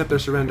 We don't accept their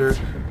surrender.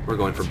 We're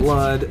going for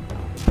blood.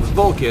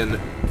 Vulcan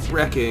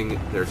wrecking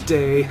their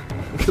day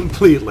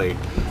completely.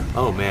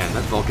 Oh man,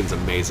 that Vulcan's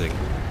amazing.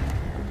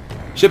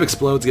 Ship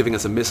explodes, giving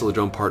us a missile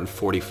drone part and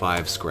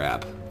 45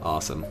 scrap.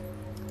 Awesome.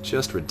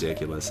 Just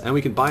ridiculous. And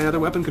we can buy another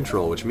weapon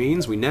control, which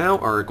means we now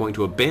are going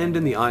to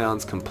abandon the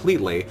ions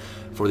completely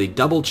for the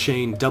double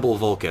chain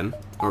Vulcan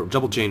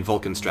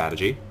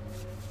strategy.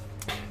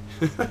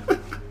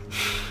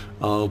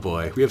 Oh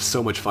boy, we have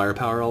so much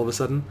firepower all of a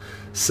sudden.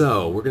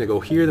 So, we're going to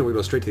go here, then we're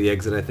going to go straight to the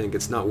exit, I think.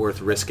 It's not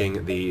worth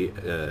risking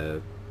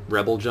the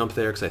Rebel jump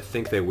there, because I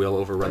think they will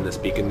overrun this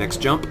beacon next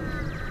jump. And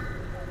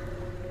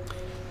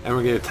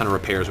we're going to get a ton of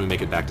repairs when we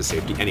make it back to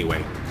safety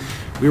anyway.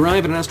 We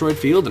arrive at an asteroid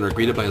field and are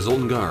greeted by a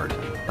Zoltan guard.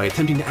 By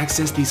attempting to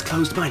access these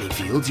closed mining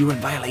fields, you are in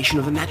violation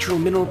of the Natural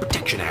Mineral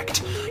Protection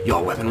Act.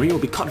 Your weaponry will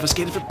be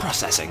confiscated for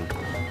processing.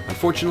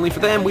 Unfortunately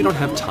for them, we don't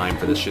have time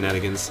for this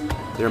shenanigans.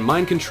 They're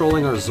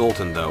mind-controlling our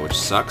Zoltan, though, which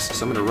sucks,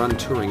 so I'm going to run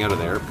touring out of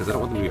there, because I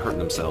don't want them to be hurting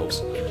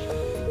themselves.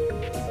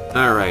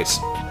 Alright.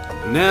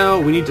 Now,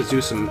 we need to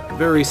do some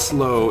very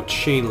slow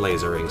chain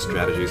lasering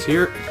strategies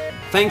here.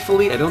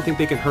 Thankfully, I don't think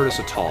they can hurt us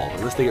at all,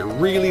 unless they get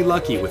really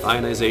lucky with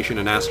ionization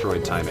and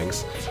asteroid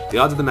timings. The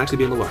odds of them actually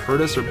being able to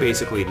hurt us are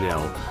basically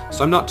nil,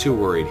 so I'm not too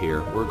worried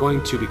here. We're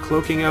going to be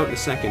cloaking out in a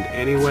second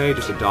anyway,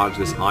 just to dodge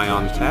this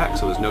ion attack,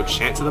 so there's no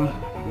chance of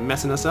them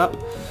messing us up.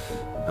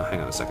 Now,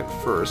 hang on a second.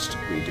 First,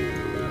 we do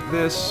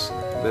this,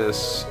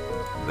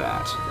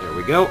 that. There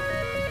we go.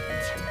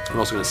 We're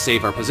also going to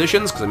save our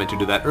positions, because I meant to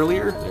do that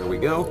earlier. There we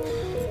go.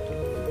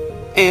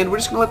 And we're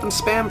just going to let them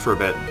spam for a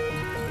bit.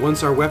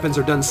 Once our weapons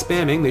are done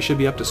spamming, they should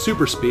be up to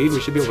super speed.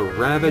 We should be able to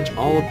ravage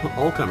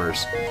all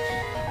comers.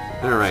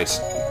 Alright.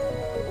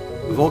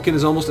 Vulcan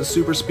is almost at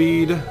super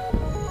speed.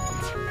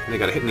 They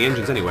got to hit in the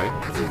engines anyway.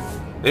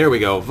 There we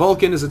go.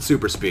 Vulcan is at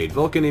super speed.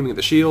 Vulcan aiming at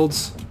the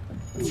shields.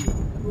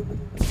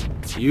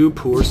 You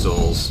poor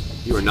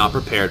souls. You are not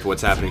prepared for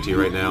what's happening to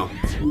you right now.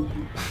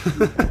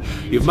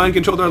 You've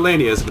mind-controlled our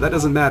Lanius, but that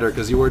doesn't matter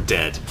because you are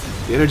dead.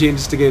 The energy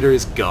instigator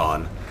is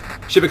gone.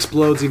 Ship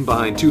explodes even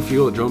behind 2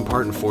 fuel, a drone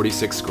part, and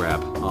 46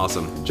 scrap.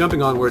 Awesome.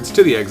 Jumping onwards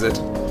to the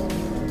exit.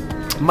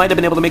 Might have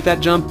been able to make that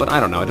jump, but I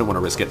don't know. I didn't want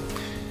to risk it.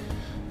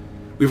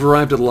 We've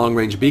arrived at a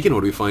long-range beacon. What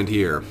do we find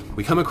here?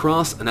 We come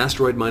across an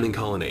asteroid mining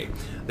colony.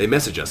 They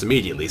message us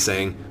immediately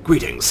saying,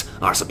 "Greetings.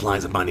 Our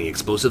supplies of mining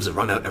explosives have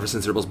run out ever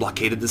since Rebels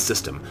blockaded this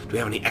system. Do we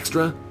have any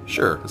extra?"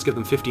 Sure. Let's give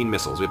them 15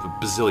 missiles. We have a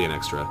bazillion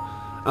extra.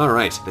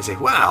 Alright, they say,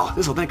 "Wow,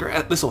 this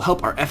will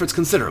help our efforts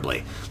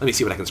considerably. Let me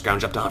see what I can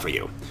scrounge up to offer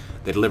you."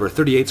 They deliver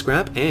 38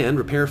 scrap and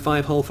repair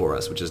 5 hull for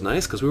us, which is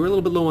nice, because we were a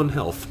little bit low on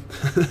health.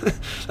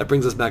 That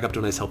brings us back up to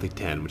a nice healthy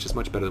 10, which is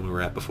much better than we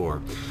were at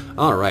before.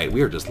 Alright,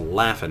 we are just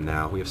laughing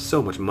now. We have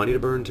so much money to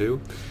burn,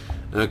 too.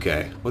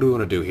 Okay, what do we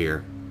want to do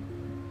here?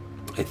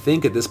 I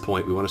think at this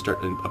point we want to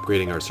start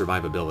upgrading our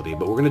survivability,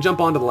 but we're going to jump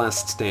onto the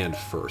last stand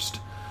first.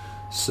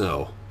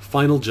 So,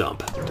 final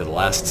jump to the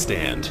last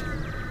stand.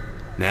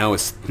 Now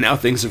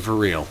things are for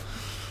real.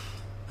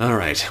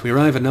 Alright, we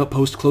arrive at an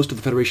outpost close to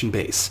the Federation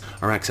base.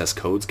 Our access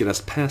codes get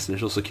us past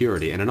initial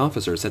security, and an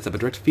officer sets up a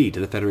direct feed to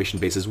the Federation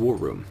base's war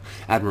room.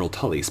 Admiral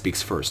Tully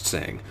speaks first,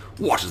 saying,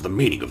 "What is the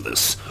meaning of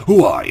this?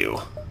 Who are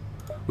you?"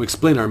 We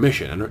explain our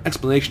mission, and our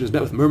explanation is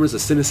met with murmurs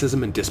of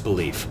cynicism and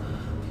disbelief.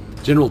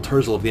 General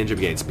Terzel of the Engine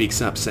Brigade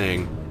speaks up,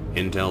 saying,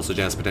 "Intel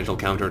suggests potential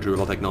counter to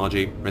rebel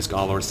technology. Risk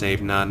all or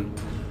save none."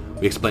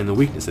 We explain the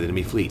weakness of the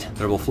enemy fleet,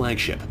 the rebel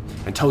flagship,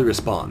 and Tully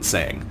responds,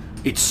 saying,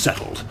 "It's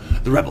settled.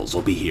 The rebels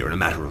will be here in a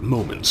matter of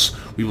moments.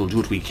 We will do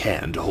what we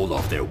can to hold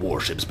off their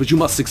warships, but you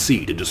must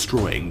succeed in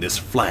destroying this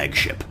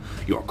flagship.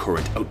 Your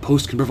current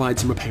outpost can provide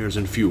some repairs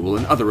and fuel,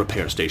 and other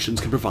repair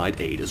stations can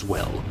provide aid as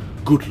well.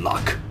 Good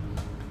luck."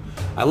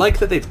 I like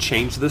that they've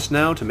changed this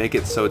now to make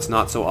it so it's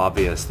not so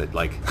obvious that,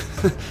 like,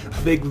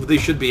 they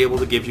should be able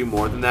to give you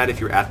more than that if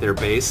you're at their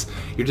base.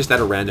 You're just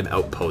at a random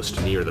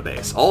outpost near the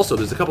base. Also,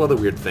 there's a couple other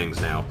weird things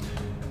now.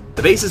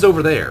 The base is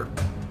over there.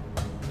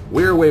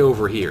 We're way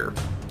over here.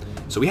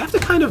 So we have to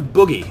kind of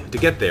boogie to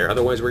get there,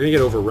 otherwise we're going to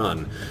get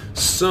overrun.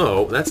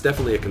 So, that's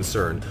definitely a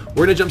concern.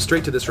 We're going to jump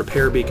straight to this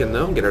repair beacon,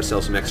 though, and get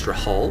ourselves some extra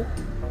hull.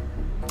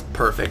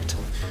 Perfect.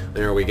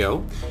 There we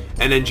go.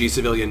 NNG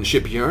Civilian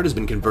Shipyard has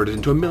been converted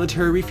into a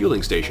military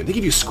refueling station. They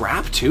give you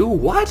scrap, too?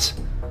 What?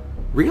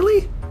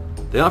 Really?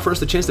 They offer us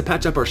the chance to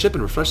patch up our ship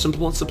and refresh some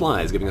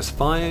supplies, giving us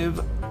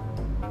 5...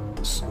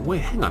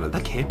 Wait, hang on,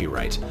 that can't be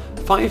right.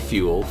 5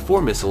 fuel,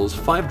 4 missiles,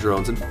 5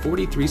 drones, and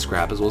 43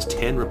 scrap, as well as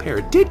 10 repair.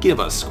 It did give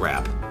us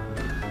scrap.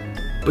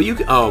 But you...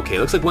 Oh, okay,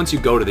 looks like once you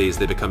go to these,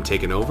 they become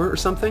taken over or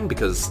something,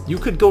 because you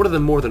could go to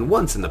them more than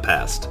once in the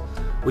past,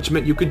 which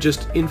meant you could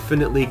just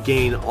infinitely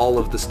gain all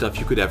of the stuff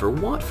you could ever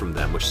want from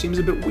them, which seems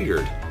a bit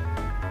weird.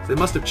 So they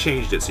must have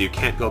changed it so you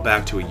can't go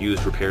back to a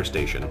used repair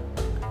station.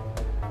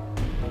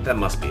 That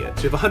must be it.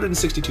 So you have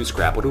 162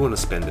 scrap. What do we want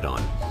to spend it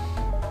on?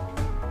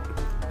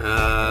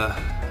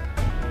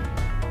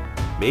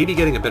 Maybe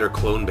getting a better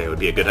clone bay would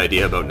be a good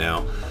idea about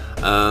now.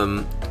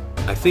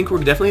 I think we're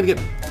definitely going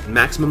to get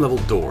maximum level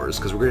doors,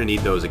 because we're going to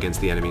need those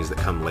against the enemies that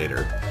come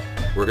later.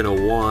 We're going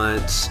to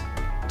want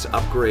to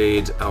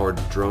upgrade our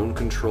drone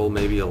control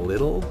maybe a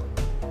little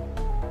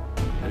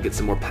and get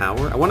some more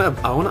power. I want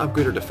to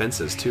upgrade our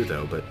defenses too,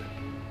 though, but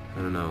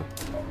I don't know.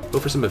 Go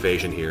for some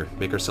evasion here.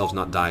 Make ourselves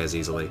not die as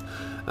easily.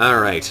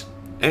 Alright,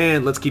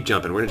 and let's keep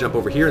jumping. We're going to jump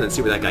over here and then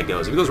see where that guy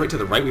goes. If he goes right to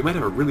the right, we might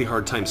have a really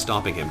hard time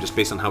stopping him, just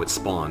based on how it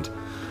spawned.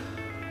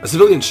 A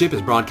civilian ship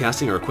is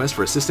broadcasting a request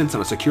for assistance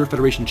on a secure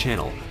Federation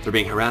channel. They're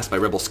being harassed by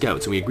rebel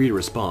scouts, and we agree to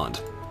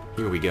respond.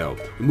 Here we go.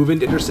 We move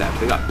into intercept.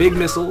 They got big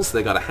missiles,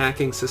 they got a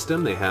hacking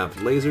system, they have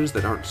lasers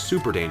that aren't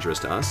super dangerous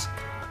to us.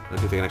 I don't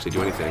think they can actually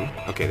do anything.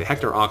 Okay, they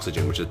hacked our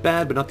oxygen, which is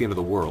bad, but not the end of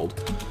the world.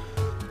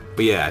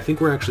 But yeah, I think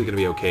we're actually going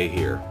to be okay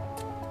here.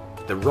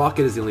 The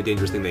rocket is the only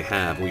dangerous thing they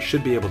have. We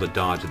should be able to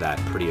dodge that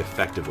pretty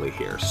effectively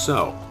here.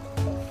 So,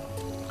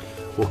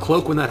 we'll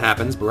cloak when that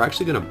happens, but we're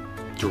actually going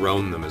to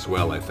drone them as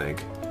well, I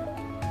think.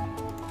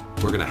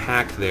 We're going to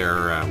hack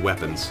their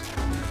weapons.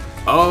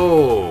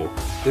 Oh!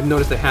 Didn't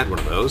notice they had one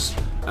of those.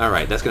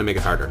 Alright, that's going to make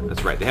it harder.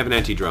 That's right, they have an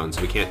anti-drone,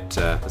 so we can't,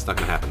 that's not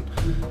going to happen.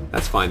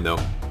 That's fine, though.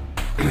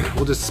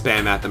 We'll just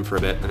spam at them for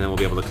a bit, and then we'll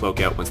be able to cloak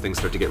out once things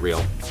start to get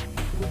real.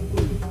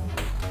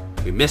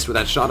 We missed with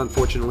that shot,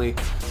 unfortunately.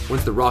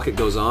 Once the rocket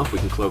goes off, we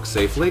can cloak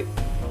safely.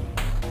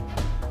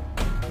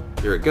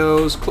 Here it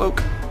goes,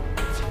 cloak.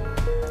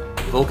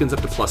 Vulcan's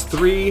up to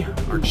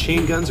 +3. Our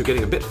chain guns are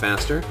getting a bit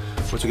faster.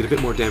 Once we get a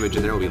bit more damage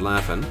in there, we'll be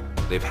laughing.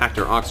 They've hacked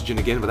our oxygen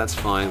again, but that's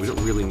fine. We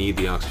don't really need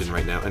the oxygen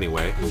right now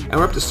anyway. And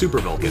we're up to Super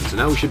Vulcan, so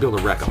now we should be able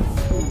to wreck them.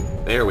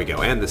 There we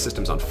go, and the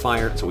system's on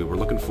fire, that's what we were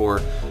looking for.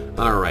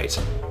 Alright,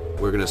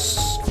 we're going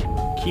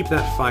to keep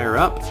that fire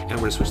up, and we're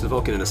going to switch the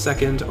Vulcan in a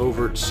second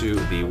over to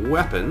the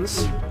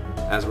weapons,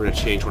 as we're going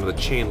to change one of the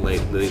chain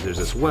lasers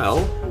as well.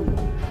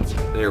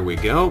 There we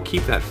go,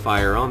 keep that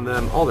fire on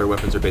them. All their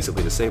weapons are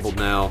basically disabled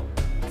now.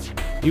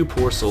 You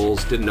poor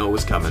souls didn't know it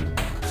was coming.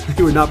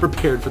 You were not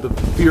prepared for the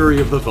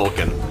fury of the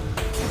Vulcan.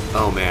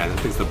 Oh man, that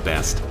thing's the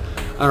best.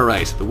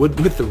 Alright,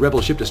 with the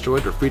rebel ship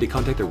destroyed, we're free to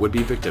contact their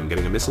would-be victim,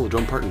 getting a missile, a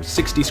drone part, and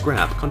 60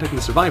 scrap. Contacting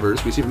the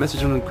survivors, we receive a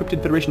message on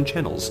encrypted Federation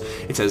channels.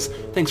 It says,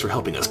 "Thanks for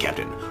helping us,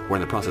 Captain. We're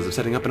in the process of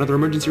setting up another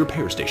emergency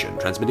repair station.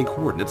 Transmitting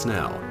coordinates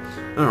now."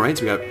 Alright,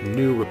 so we got a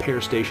new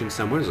repair station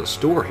somewhere. There's a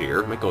store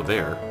here. Might go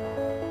there.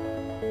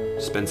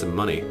 Spend some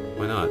money.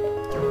 Why not?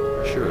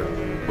 Sure.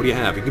 What do you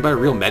have? You can buy a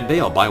real med bay?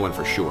 I'll buy one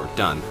for sure.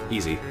 Done.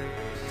 Easy.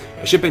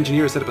 A ship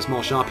engineer has set up a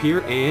small shop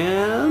here,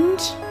 and...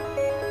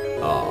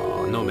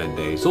 oh, no med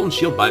bay. Soul and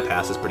shield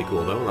bypass is pretty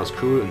cool, though. Allows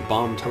crew and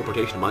bomb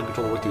teleportation and mind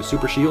control to work through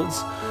super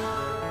shields.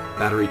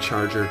 Battery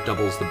charger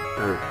doubles the...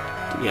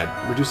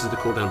 reduces the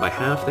cooldown by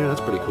half there.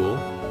 That's pretty cool.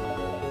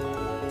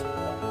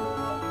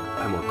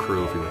 Buy more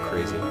crew if you went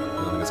crazy. I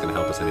don't think that's going to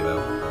help us any,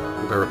 though.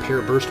 We've got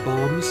repair burst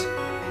bombs.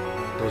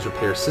 Those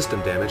repair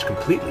system damage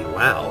completely.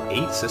 Wow,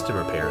 8 system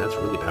repair. That's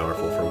really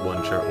powerful for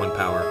one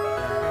power.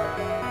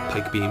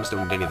 Pike beams,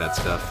 don't need any of that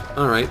stuff.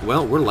 Alright,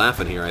 well, we're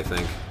laughing here, I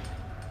think.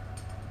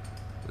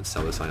 Let's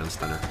sell this ion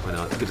stunner. Why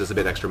not? It gives us a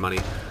bit extra money.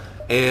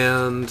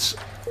 And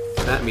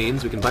that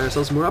means we can buy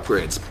ourselves more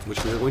upgrades,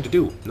 which we are going to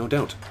do, no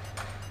doubt.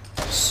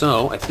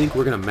 So, I think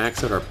we're going to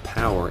max out our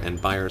power and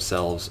buy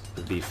ourselves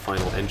the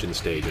final engine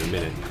stage in a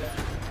minute.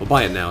 We'll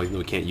buy it now, even though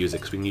we can't use it,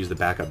 because we can use the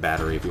backup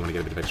battery if we want to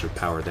get a bit of extra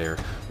power there.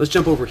 Let's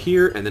jump over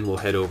here, and then we'll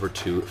head over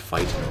to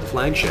fight the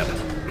flagship.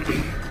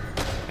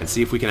 And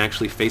see if we can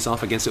actually face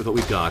off against it with what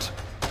we've got.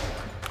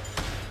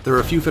 There are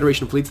a few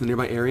Federation fleets in the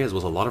nearby area, as well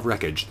as a lot of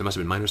wreckage. There must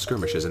have been minor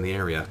skirmishes in the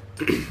area.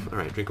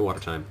 Alright, drink of water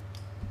time.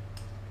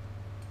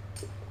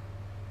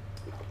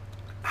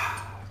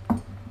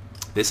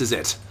 This is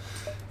it.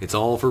 It's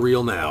all for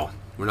real now.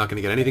 We're not going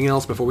to get anything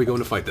else before we go in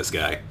to fight this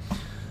guy.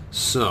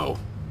 So...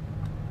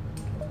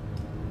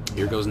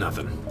 here goes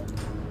nothing.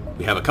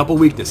 We have a couple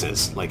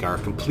weaknesses, like our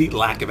complete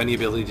lack of any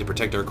ability to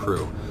protect our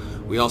crew.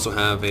 We also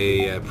have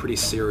a pretty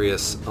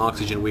serious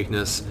oxygen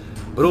weakness,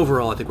 but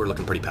overall I think we're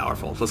looking pretty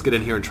powerful. So let's get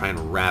in here and try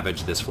and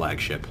ravage this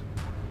flagship.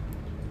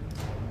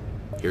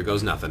 Here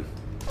goes nothing.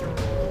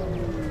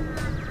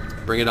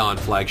 Bring it on,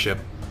 flagship.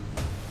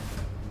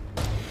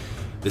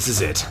 This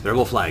is it, the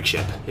Rebel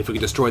flagship. If we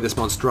can destroy this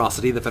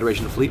monstrosity, the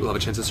Federation fleet will have a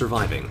chance of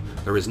surviving.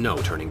 There is no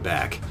turning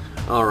back.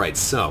 Alright,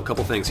 so, a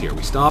couple things here.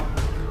 We stop.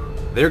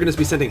 They're going to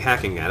be sending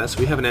hacking at us.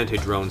 We have an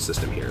anti-drone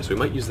system here, so we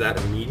might use that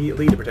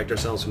immediately to protect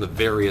ourselves from the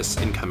various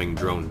incoming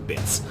drone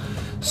bits.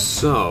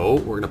 So,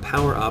 we're going to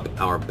power up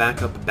our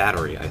backup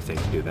battery, I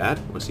think, to do that.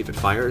 Let's see if it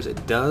fires.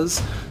 It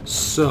does.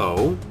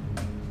 So,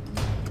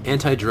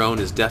 anti-drone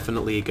is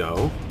definitely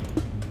go.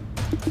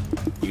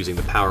 Using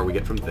the power we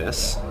get from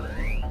this.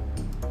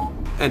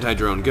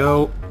 Anti-drone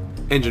go.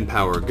 Engine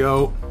power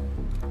go.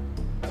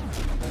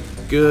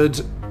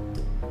 Good.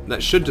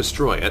 That should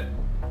destroy it.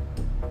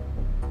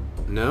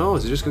 No?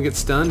 Is it just going to get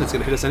stunned? It's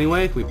going to hit us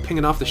anyway? Can we ping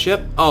it off the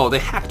ship? Oh, they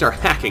hacked our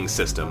hacking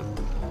system.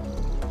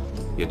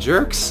 You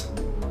jerks.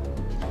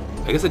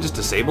 I guess that just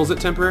disables it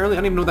temporarily? I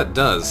don't even know what that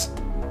does.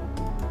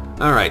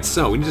 Alright,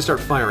 so we need to start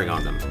firing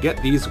on them.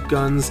 Get these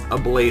guns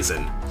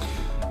ablazing.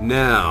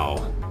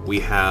 Now, we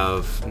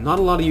have not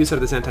a lot of use out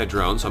of this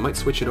anti-drone, so I might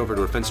switch it over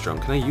to a defense drone.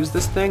 Can I use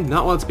this thing?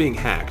 Not while it's being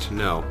hacked.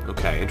 No.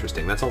 Okay,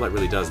 interesting. That's all that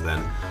really does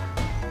then.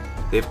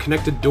 They've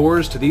connected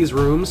doors to these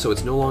rooms, so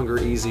it's no longer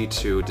easy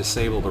to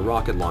disable the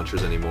rocket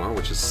launchers anymore,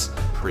 which is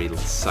pretty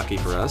sucky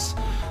for us.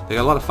 They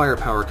got a lot of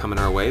firepower coming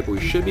our way, but we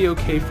should be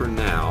okay for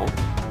now.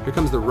 Here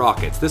comes the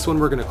rockets. This one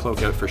we're going to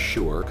cloak out for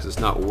sure, because it's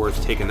not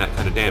worth taking that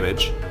kind of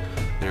damage.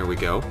 There we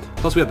go.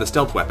 Plus we have the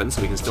stealth weapon,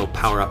 so we can still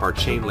power up our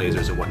chain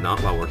lasers and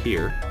whatnot while we're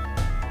here.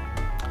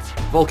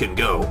 Vulcan,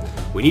 go!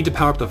 We need to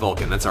power up the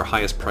Vulcan. That's our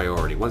highest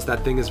priority. Once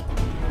that thing is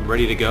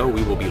ready to go,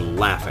 we will be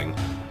laughing.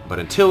 But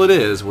until it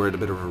is, we're at a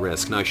bit of a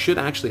risk. Now, I should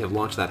actually have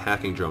launched that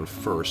hacking drone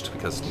first,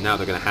 because now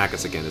they're going to hack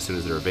us again as soon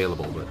as they're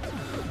available, but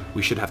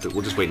we should have to...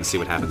 we'll just wait and see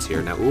what happens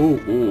here. Now,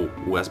 ooh,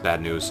 that's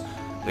bad news.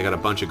 They got a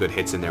bunch of good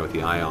hits in there with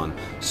the ion.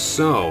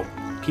 So,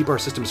 keep our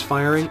systems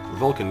firing.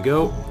 Vulcan,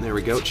 go. There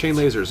we go. Chain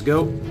lasers,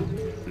 go.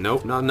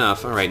 Nope, not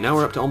enough. Alright, now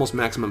we're up to almost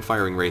maximum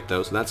firing rate,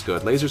 though, so that's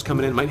good. Lasers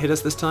coming in. Might hit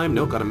us this time.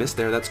 Nope, got a miss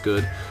there. That's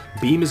good.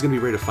 Beam is going to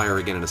be ready to fire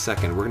again in a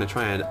second. We're going to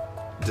try and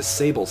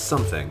disable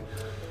something.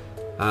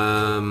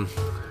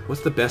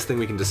 What's the best thing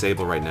we can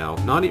disable right now?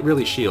 Not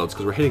really shields,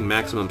 because we're hitting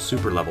maximum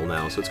super level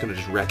now, so it's going to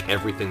just wreck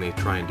everything they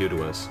try and do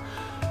to us.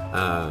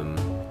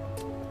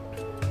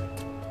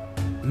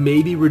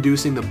 maybe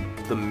reducing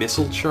the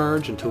missile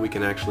charge until we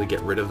can actually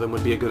get rid of them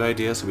would be a good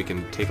idea, so we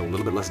can take a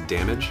little bit less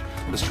damage.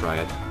 Let's try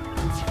it.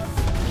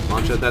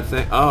 Launch at that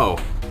thing. Oh,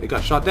 it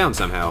got shot down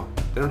somehow.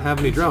 They don't have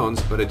any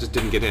drones, but it just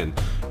didn't get in.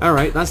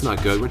 Alright, that's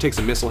not good. We're gonna take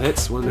some missile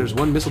hits. When there's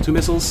one missile, two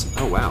missiles.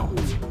 Oh, wow.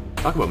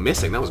 Talk about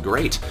missing, that was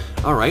great.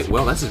 Alright,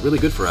 well, this is really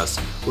good for us.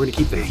 We're gonna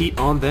keep the heat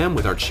on them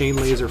with our chain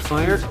laser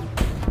fire.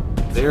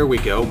 There we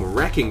go,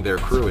 wrecking their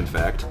crew, in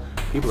fact.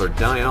 People are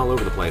dying all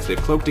over the place. They've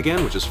cloaked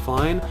again, which is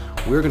fine.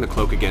 We're going to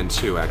cloak again,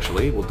 too,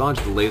 actually. We'll dodge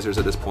the lasers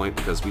at this point,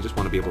 because we just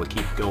want to be able to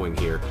keep going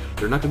here.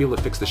 They're not going to be able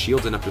to fix the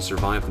shields enough to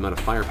survive the amount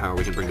of firepower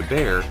we can bring to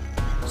bear,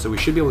 so we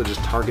should be able to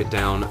just target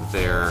down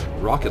their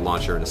rocket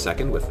launcher in a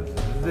second with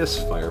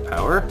this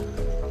firepower.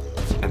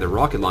 And the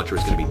rocket launcher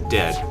is going to be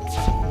dead.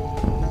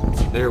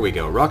 There we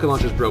go. Rocket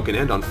launcher's broken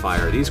and on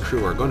fire. These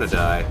crew are going to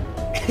die.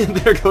 And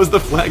there goes the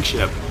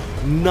flagship.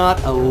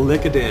 Not a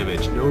lick of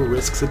damage. No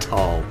risks at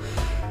all.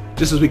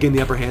 Just as we gain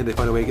the upper hand, they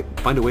find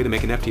a way to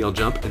make an FTL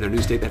jump. In their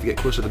new state, they have to get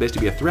closer to the base to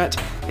be a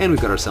threat, and we've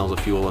got ourselves a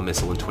fuel, a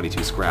missile, and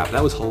 22 scrap.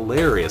 That was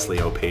hilariously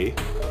OP.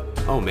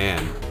 Oh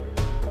man.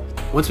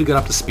 Once we got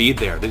up to speed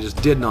there, they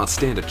just did not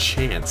stand a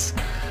chance.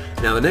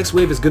 Now the next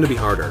wave is going to be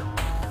harder.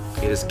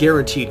 It is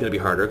guaranteed going to be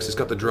harder because it's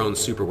got the drone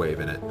super wave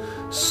in it.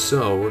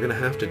 So we're going to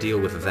have to deal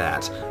with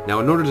that.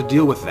 Now in order to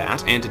deal with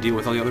that, and to deal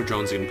with all the other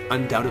drones they can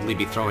undoubtedly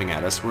be throwing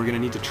at us, we're going to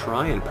need to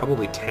try and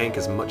probably tank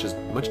as much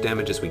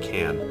damage as we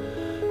can.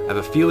 I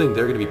have a feeling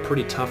they're going to be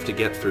pretty tough to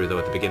get through, though,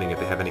 at the beginning if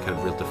they have any kind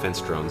of real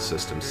defense drone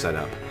system set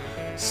up.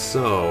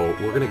 So,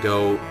 we're going to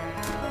go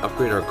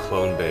upgrade our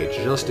clone bay,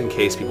 just in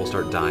case people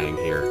start dying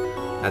here.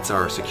 That's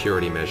our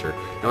security measure.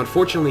 Now,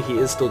 unfortunately, he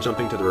is still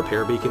jumping to the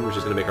repair beacon, which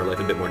is going to make our life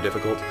a bit more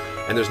difficult,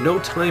 and there's no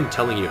time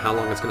telling you how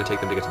long it's going to take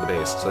them to get to the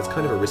base, so that's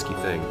kind of a risky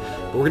thing.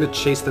 But we're going to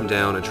chase them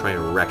down and try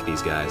and wreck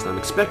these guys. Now, I'm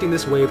expecting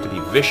this wave to be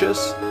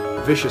vicious,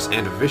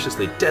 and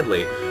viciously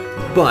deadly,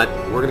 but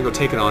we're going to go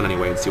take it on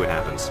anyway and see what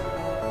happens.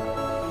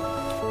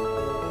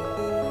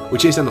 We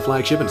chase down the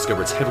flagship and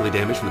discover it's heavily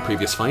damaged from the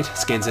previous fight.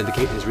 Scans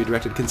indicate it has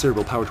redirected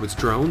considerable power to its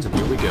drones, and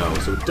here we go.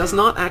 So it does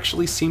not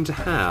actually seem to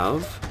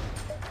have...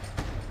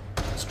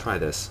 Let's try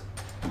this.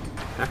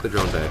 Hack the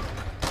drone bay.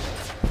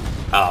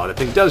 Oh, that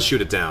thing does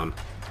shoot it down.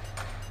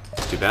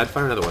 It's too bad.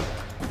 Fire another one.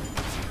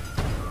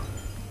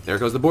 There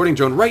goes the boarding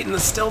drone right in the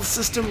stealth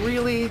system,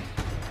 really?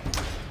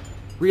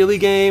 Really,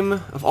 game?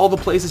 Of all the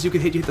places you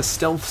could hit, you hit the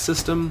stealth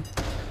system?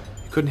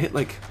 You couldn't hit,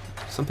 like...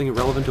 something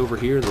irrelevant over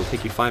here that'll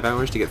take you 5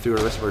 hours to get through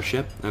the rest of our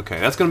ship? Okay,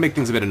 that's going to make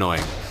things a bit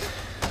annoying.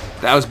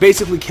 I was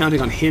basically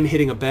counting on him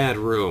hitting a bad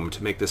room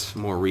to make this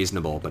more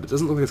reasonable, but it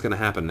doesn't look like it's going to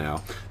happen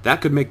now. That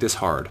could make this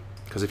hard,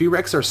 because if he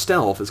wrecks our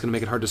stealth, it's going to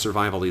make it hard to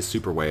survive all these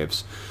super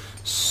waves.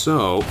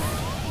 So,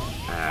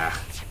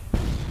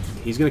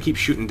 he's going to keep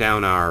shooting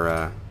down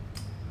our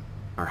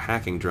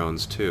hacking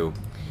drones, too.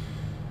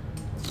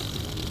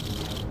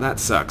 That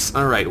sucks.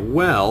 Alright,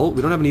 well,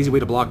 we don't have an easy way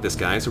to block this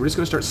guy, so we're just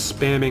going to start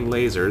spamming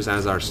lasers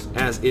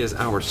as is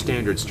our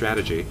standard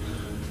strategy.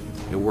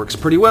 It works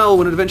pretty well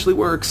when it eventually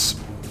works.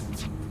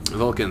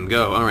 Vulcan,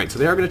 go. Alright, so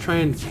they are going to try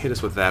and hit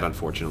us with that,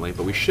 unfortunately,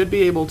 but we should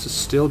be able to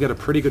still get a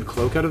pretty good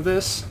cloak out of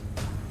this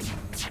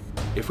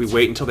if we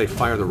wait until they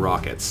fire the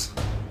rockets.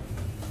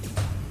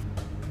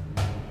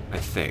 I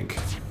think.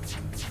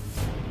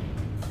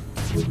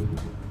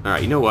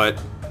 Alright, you know what?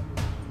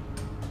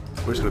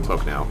 We're just going to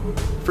cloak now,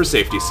 for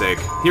safety's sake.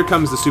 Here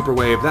comes the super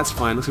wave. That's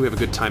fine. Looks like we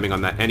have a good timing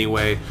on that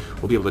anyway.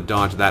 We'll be able to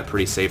dodge that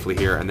pretty safely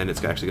here, and then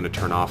it's actually going to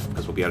turn off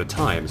because we'll be out of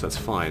time, so that's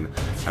fine.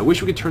 I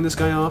wish we could turn this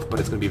guy off,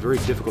 but it's going to be very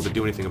difficult to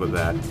do anything about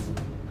that.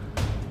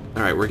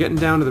 Alright, we're getting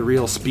down to the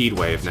real speed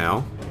wave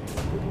now.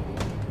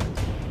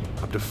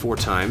 Up to 4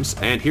 times.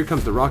 And here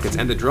comes the rockets,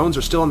 and the drones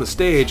are still on the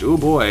stage. Oh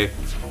boy.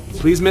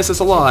 Please miss us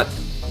a lot.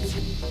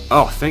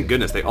 Oh, thank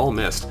goodness. They all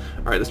missed.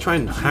 Alright, let's try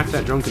and hack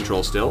that drone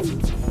control still.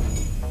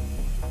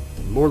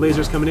 More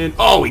lasers coming in.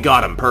 Oh, we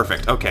got him.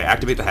 Perfect. Okay,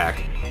 activate the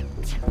hack.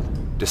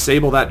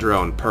 Disable that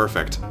drone.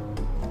 Perfect.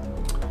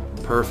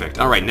 Perfect.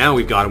 Alright, now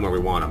we've got him where we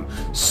want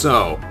him.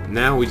 So,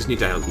 now we just need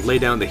to lay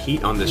down the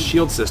heat on this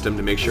shield system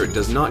to make sure it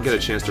does not get a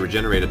chance to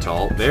regenerate at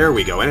all. There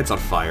we go, and it's on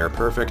fire.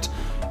 Perfect.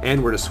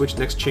 And we're to switch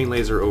next chain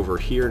laser over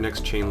here,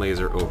 next chain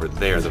laser over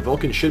there. The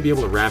Vulcan should be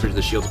able to ravage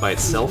the shields by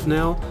itself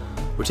now.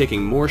 We're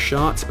taking more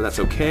shots, but that's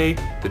okay.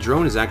 The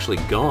drone is actually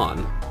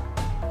gone.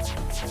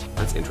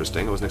 That's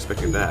interesting. I wasn't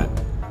expecting that.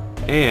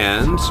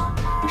 And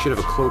we should have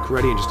a cloak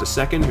ready in just a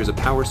second. Here's a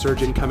power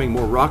surge incoming,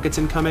 more rockets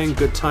incoming.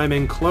 Good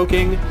timing,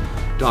 cloaking.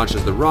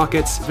 Dodges the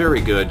rockets.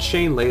 Very good.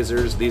 Chain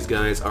lasers. These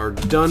guys are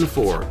done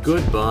for.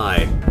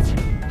 Goodbye.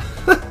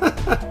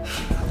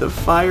 The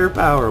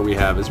firepower we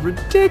have is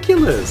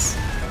ridiculous.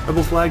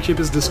 Rebel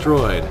flagship is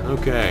destroyed.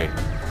 Okay.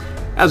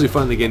 As we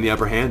finally gain the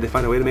upper hand, they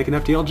find a way to make an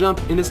FTL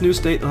jump. In its new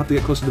state, they'll have to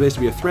get close to the base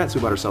to be a threat, so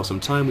we bought ourselves some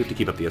time. We have to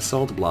keep up the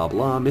assault, blah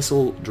blah.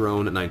 Missile,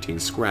 drone, 19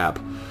 scrap.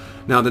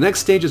 Now, the next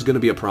stage is going to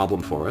be a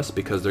problem for us,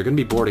 because they're going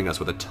to be boarding us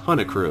with a ton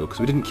of crew, because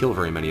we didn't kill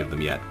very many of them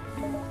yet.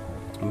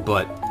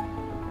 But,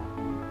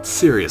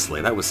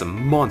 seriously, that was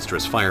some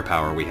monstrous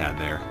firepower we had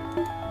there.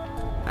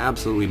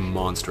 Absolutely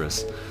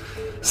monstrous.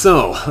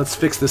 So, let's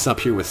fix this up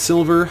here with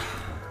silver,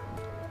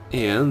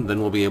 and then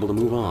we'll be able to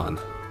move on.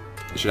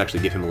 It should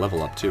actually give him a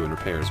level up, too, in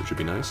repairs, which would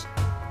be nice.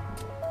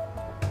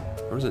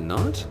 Or is it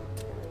not?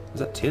 Is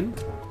that tin?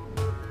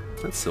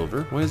 That's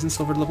silver. Why isn't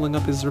silver leveling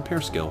up his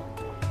repair skill?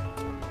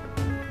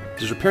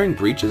 Does repairing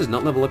breaches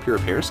not level up your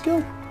repair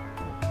skill?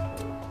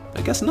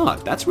 I guess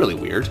not. That's really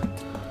weird.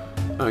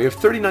 Oh, we have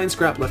 39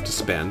 scrap left to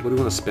spend. What do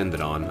we want to spend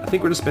it on? I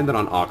think we're going to spend it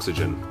on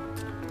oxygen.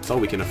 That's all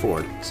we can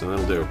afford, so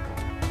that'll do.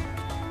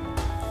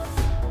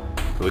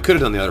 Well, we could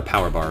have done the other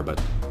power bar,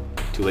 but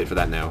too late for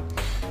that now.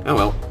 Oh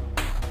well.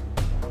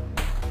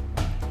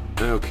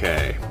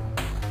 Okay.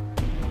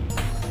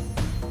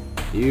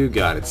 You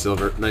got it,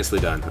 Silver. Nicely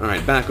done.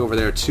 Alright, back over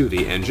there to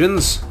the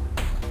engines.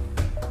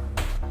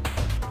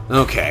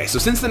 Okay, so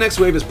since the next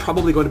wave is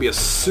probably going to be a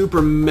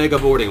super mega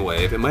boarding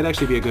wave, it might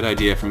actually be a good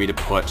idea for me to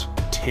put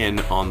tin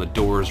on the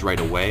doors right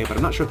away, but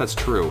I'm not sure if that's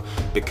true,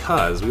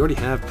 because we already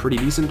have pretty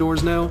decent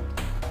doors now,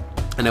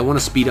 and I want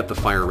to speed up the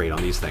fire rate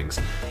on these things.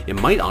 It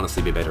might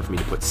honestly be better for me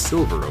to put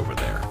silver over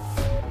there.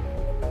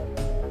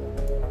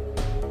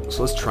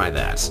 So let's try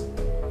that.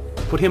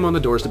 Put him on the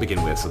doors to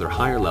begin with, so they're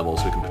higher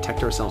levels, so we can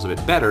protect ourselves a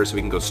bit better, so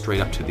we can go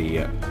straight up to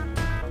the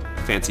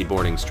fancy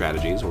boarding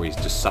strategies, where we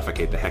just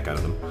suffocate the heck out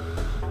of them.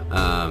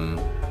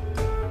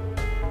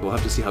 We'll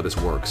have to see how this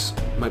works.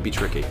 It might be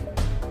tricky.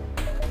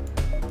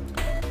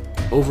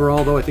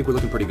 Overall, though, I think we're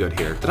looking pretty good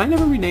here. Did I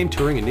never rename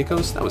Turing and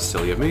Nikos? That was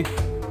silly of me.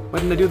 Why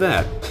didn't I do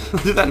that?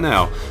 I'll do that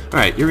now.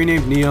 Alright, you're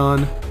renamed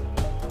Neon.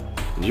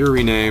 And you're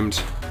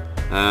renamed...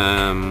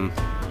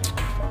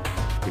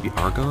 maybe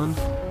Argon?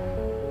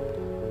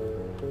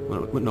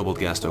 What noble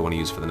gas do I want to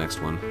use for the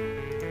next one?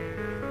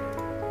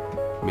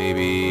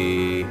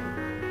 Maybe...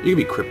 You can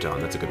be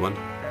Krypton, that's a good one.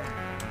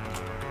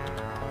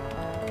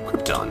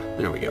 Krypton,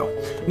 there we go.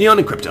 Neon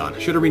and Krypton.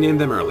 Should have renamed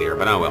them earlier,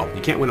 but oh well.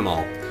 You can't win them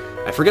all.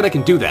 I forget I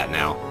can do that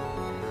now.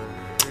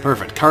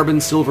 Perfect.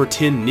 Carbon, silver,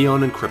 tin,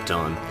 neon, and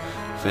Krypton.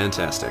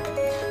 Fantastic.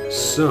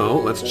 So,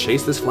 let's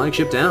chase this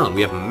flagship down.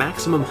 We have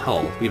maximum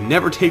hull. We've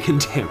never taken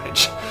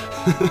damage.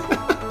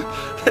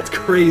 That's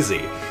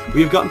crazy.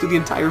 We have gotten through the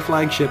entire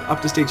flagship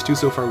up to stage 2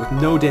 so far with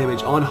no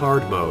damage on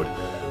hard mode.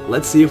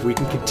 Let's see if we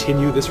can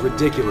continue this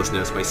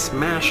ridiculousness by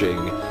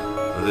smashing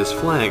this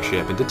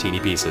flagship into teeny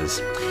pieces.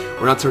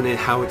 We're not certain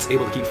how it's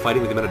able to keep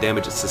fighting with the amount of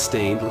damage it's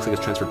sustained. Looks like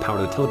it's transferred power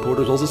to the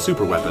teleporter as well as a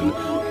super weapon.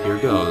 Here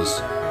goes.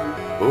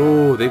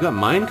 Oh, they've got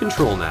mind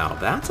control now.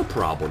 That's a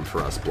problem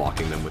for us,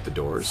 blocking them with the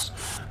doors.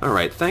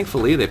 Alright,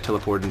 thankfully they've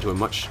teleported into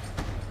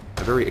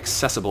a very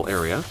accessible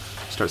area.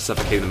 Start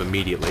suffocating them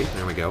immediately.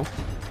 There we go.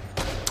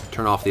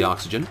 Turn off the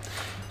oxygen.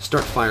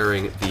 Start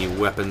firing the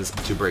weapons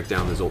to break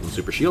down the Zoltan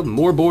Super Shield.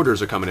 More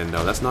boarders are coming in,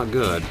 though. That's not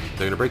good. They're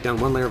going to break down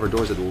one layer of our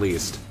doors at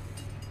least.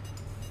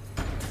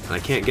 And I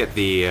can't get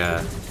the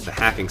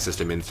hacking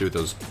system in through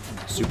those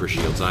super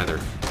shields either.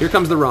 Here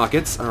comes the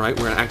rockets. Alright,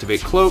 we're going to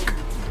activate Cloak.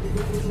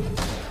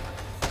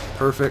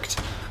 Perfect.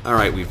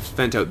 Alright, we've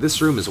vent out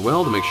this room as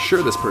well to make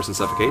sure this person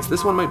suffocates.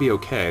 This one might be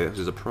okay, which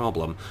is a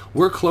problem.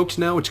 We're cloaked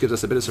now, which gives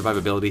us a bit of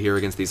survivability here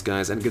against these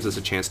guys, and gives us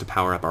a chance to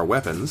power up our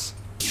weapons.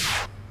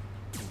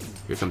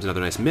 Here comes another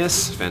nice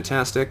miss.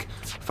 Fantastic.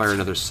 Fire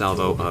another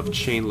salvo of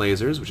chain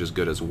lasers, which is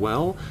good as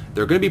well.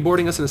 They're going to be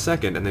boarding us in a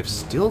second, and they've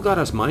still got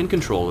us mind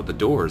control at the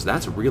doors.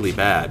 That's really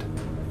bad.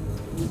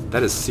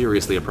 That is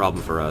seriously a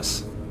problem for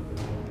us.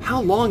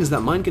 How long is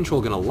that mind control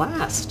going to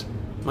last?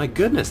 My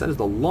goodness, that is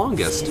the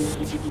longest.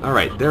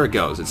 Alright, there it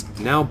goes. It's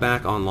now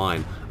back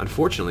online.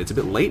 Unfortunately, it's a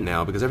bit late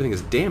now because everything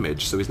is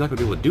damaged, so he's not going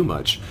to be able to do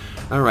much.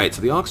 Alright,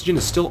 so the oxygen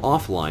is still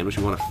offline, which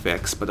we want to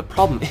fix, but the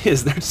problem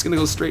is they're just going to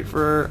go straight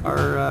for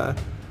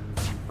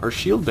our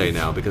shield bay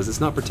now because it's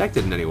not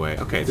protected in any way.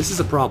 Okay, this is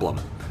a problem.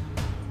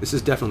 This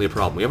is definitely a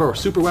problem. We have our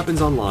super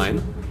weapons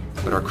online,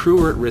 but our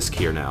crew are at risk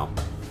here now.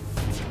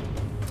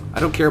 I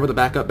don't care about the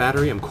backup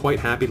battery. I'm quite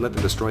happy to let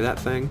them destroy that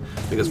thing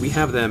because we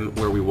have them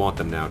where we want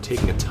them now,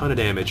 taking a ton of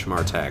damage from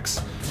our techs.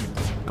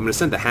 I'm going to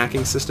send the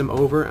hacking system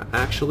over,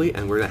 actually,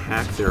 and we're going to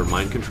hack their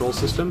mind control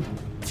system.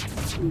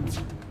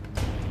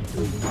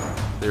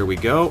 There we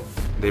go.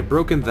 They've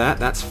broken that.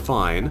 That's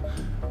fine.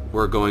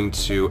 We're going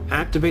to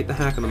activate the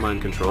hack on the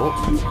mind control,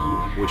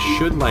 which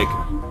should, like,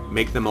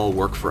 make them all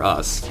work for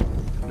us.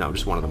 No,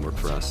 just one of them work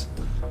for us.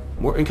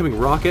 More incoming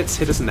rockets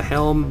hit us in the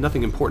helm.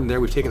 Nothing important there.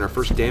 We've taken our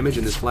first damage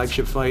in this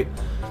flagship fight.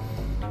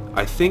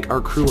 I think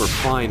our crew are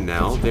fine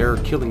now. They're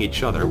killing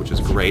each other, which is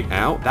great.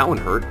 Ow, that one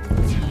hurt.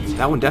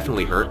 That one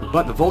definitely hurt.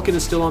 But the Vulcan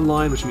is still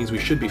online, which means we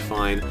should be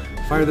fine.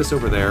 Fire this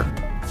over there.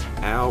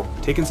 Ow.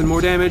 Taking some more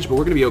damage, but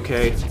we're going to be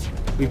okay.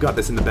 We've got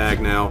this in the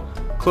bag now.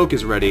 Cloak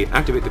is ready.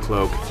 Activate the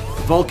cloak.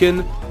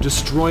 Vulcan,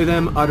 destroy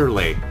them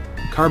utterly.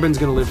 Carbon's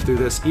going to live through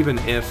this, even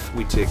if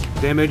we take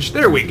damage.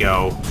 There we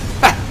go.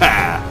 Ha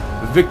ha!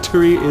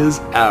 Victory is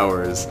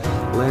ours.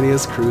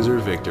 Lanius Cruiser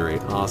victory.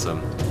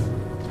 Awesome.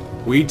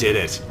 We did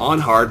it. On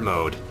hard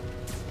mode.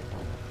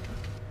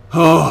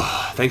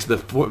 Oh, thanks to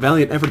the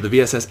valiant effort of the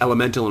VSS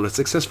Elemental and a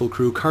successful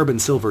crew, Carbon,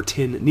 Silver,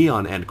 Tin,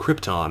 Neon, and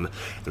Krypton,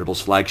 the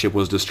Rebels' flagship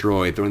was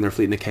destroyed, throwing their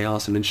fleet into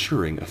chaos and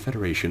ensuring a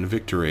Federation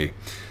victory.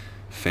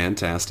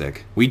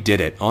 Fantastic. We did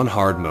it. On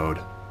hard mode.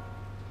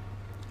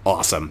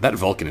 Awesome. That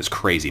Vulcan is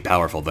crazy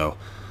powerful, though.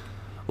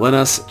 Let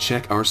us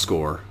check our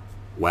score.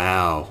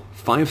 Wow.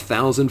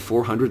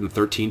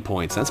 5,413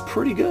 points. That's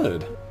pretty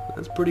good.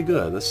 That's pretty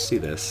good. Let's see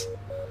this.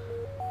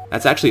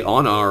 That's actually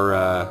on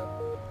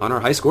our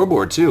high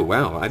scoreboard, too.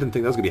 Wow. I didn't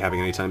think that was going to be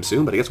happening anytime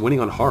soon, but I guess winning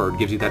on hard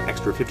gives you that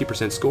extra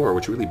 50% score,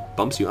 which really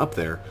bumps you up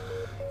there,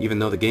 even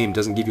though the game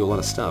doesn't give you a lot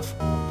of stuff.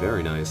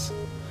 Very nice.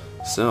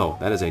 So,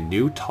 that is a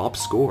new top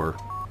score.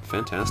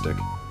 Fantastic.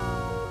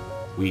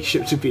 We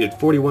defeated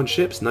 41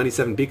 ships,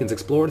 97 beacons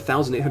explored,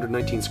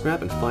 1,819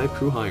 scrap, and 5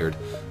 crew hired.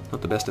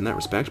 Not the best in that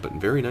respect, but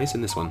very nice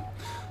in this one.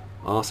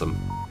 Awesome.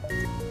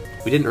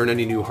 We didn't earn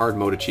any new hard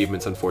mode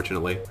achievements,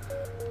 unfortunately.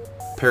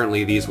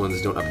 Apparently these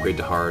ones don't upgrade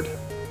to hard.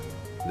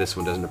 This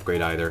one doesn't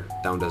upgrade either.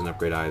 That one doesn't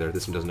upgrade either.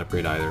 This one doesn't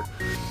upgrade either.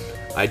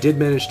 I did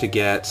manage to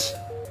get...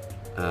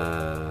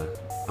 I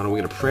don't know,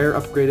 we got a prayer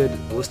upgraded,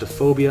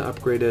 ballistophobia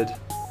upgraded,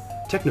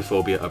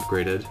 technophobia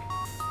upgraded.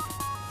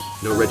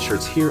 No red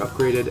shirts here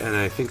upgraded, and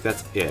I think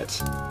that's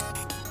it.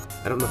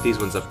 I don't know if these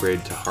ones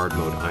upgrade to hard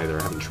mode either.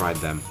 I haven't tried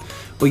them.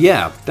 But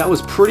yeah, that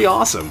was pretty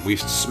awesome. We've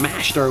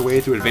smashed our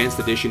way through Advanced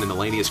Edition in the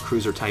Lanius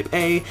Cruiser Type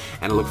A,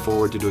 and I look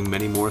forward to doing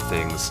many more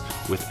things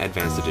with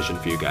Advanced Edition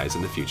for you guys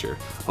in the future.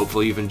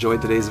 Hopefully you've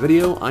enjoyed today's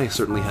video. I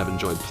certainly have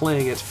enjoyed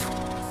playing it.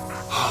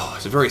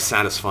 It's very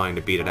satisfying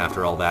to beat it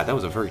after all that. That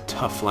was a very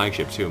tough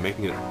flagship too,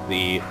 making it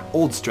the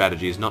old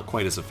strategies not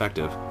quite as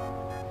effective.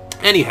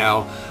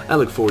 Anyhow, I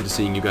look forward to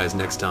seeing you guys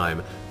next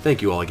time.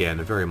 Thank you all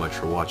again very much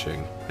for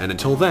watching, and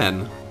until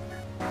then,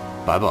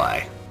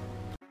 bye-bye.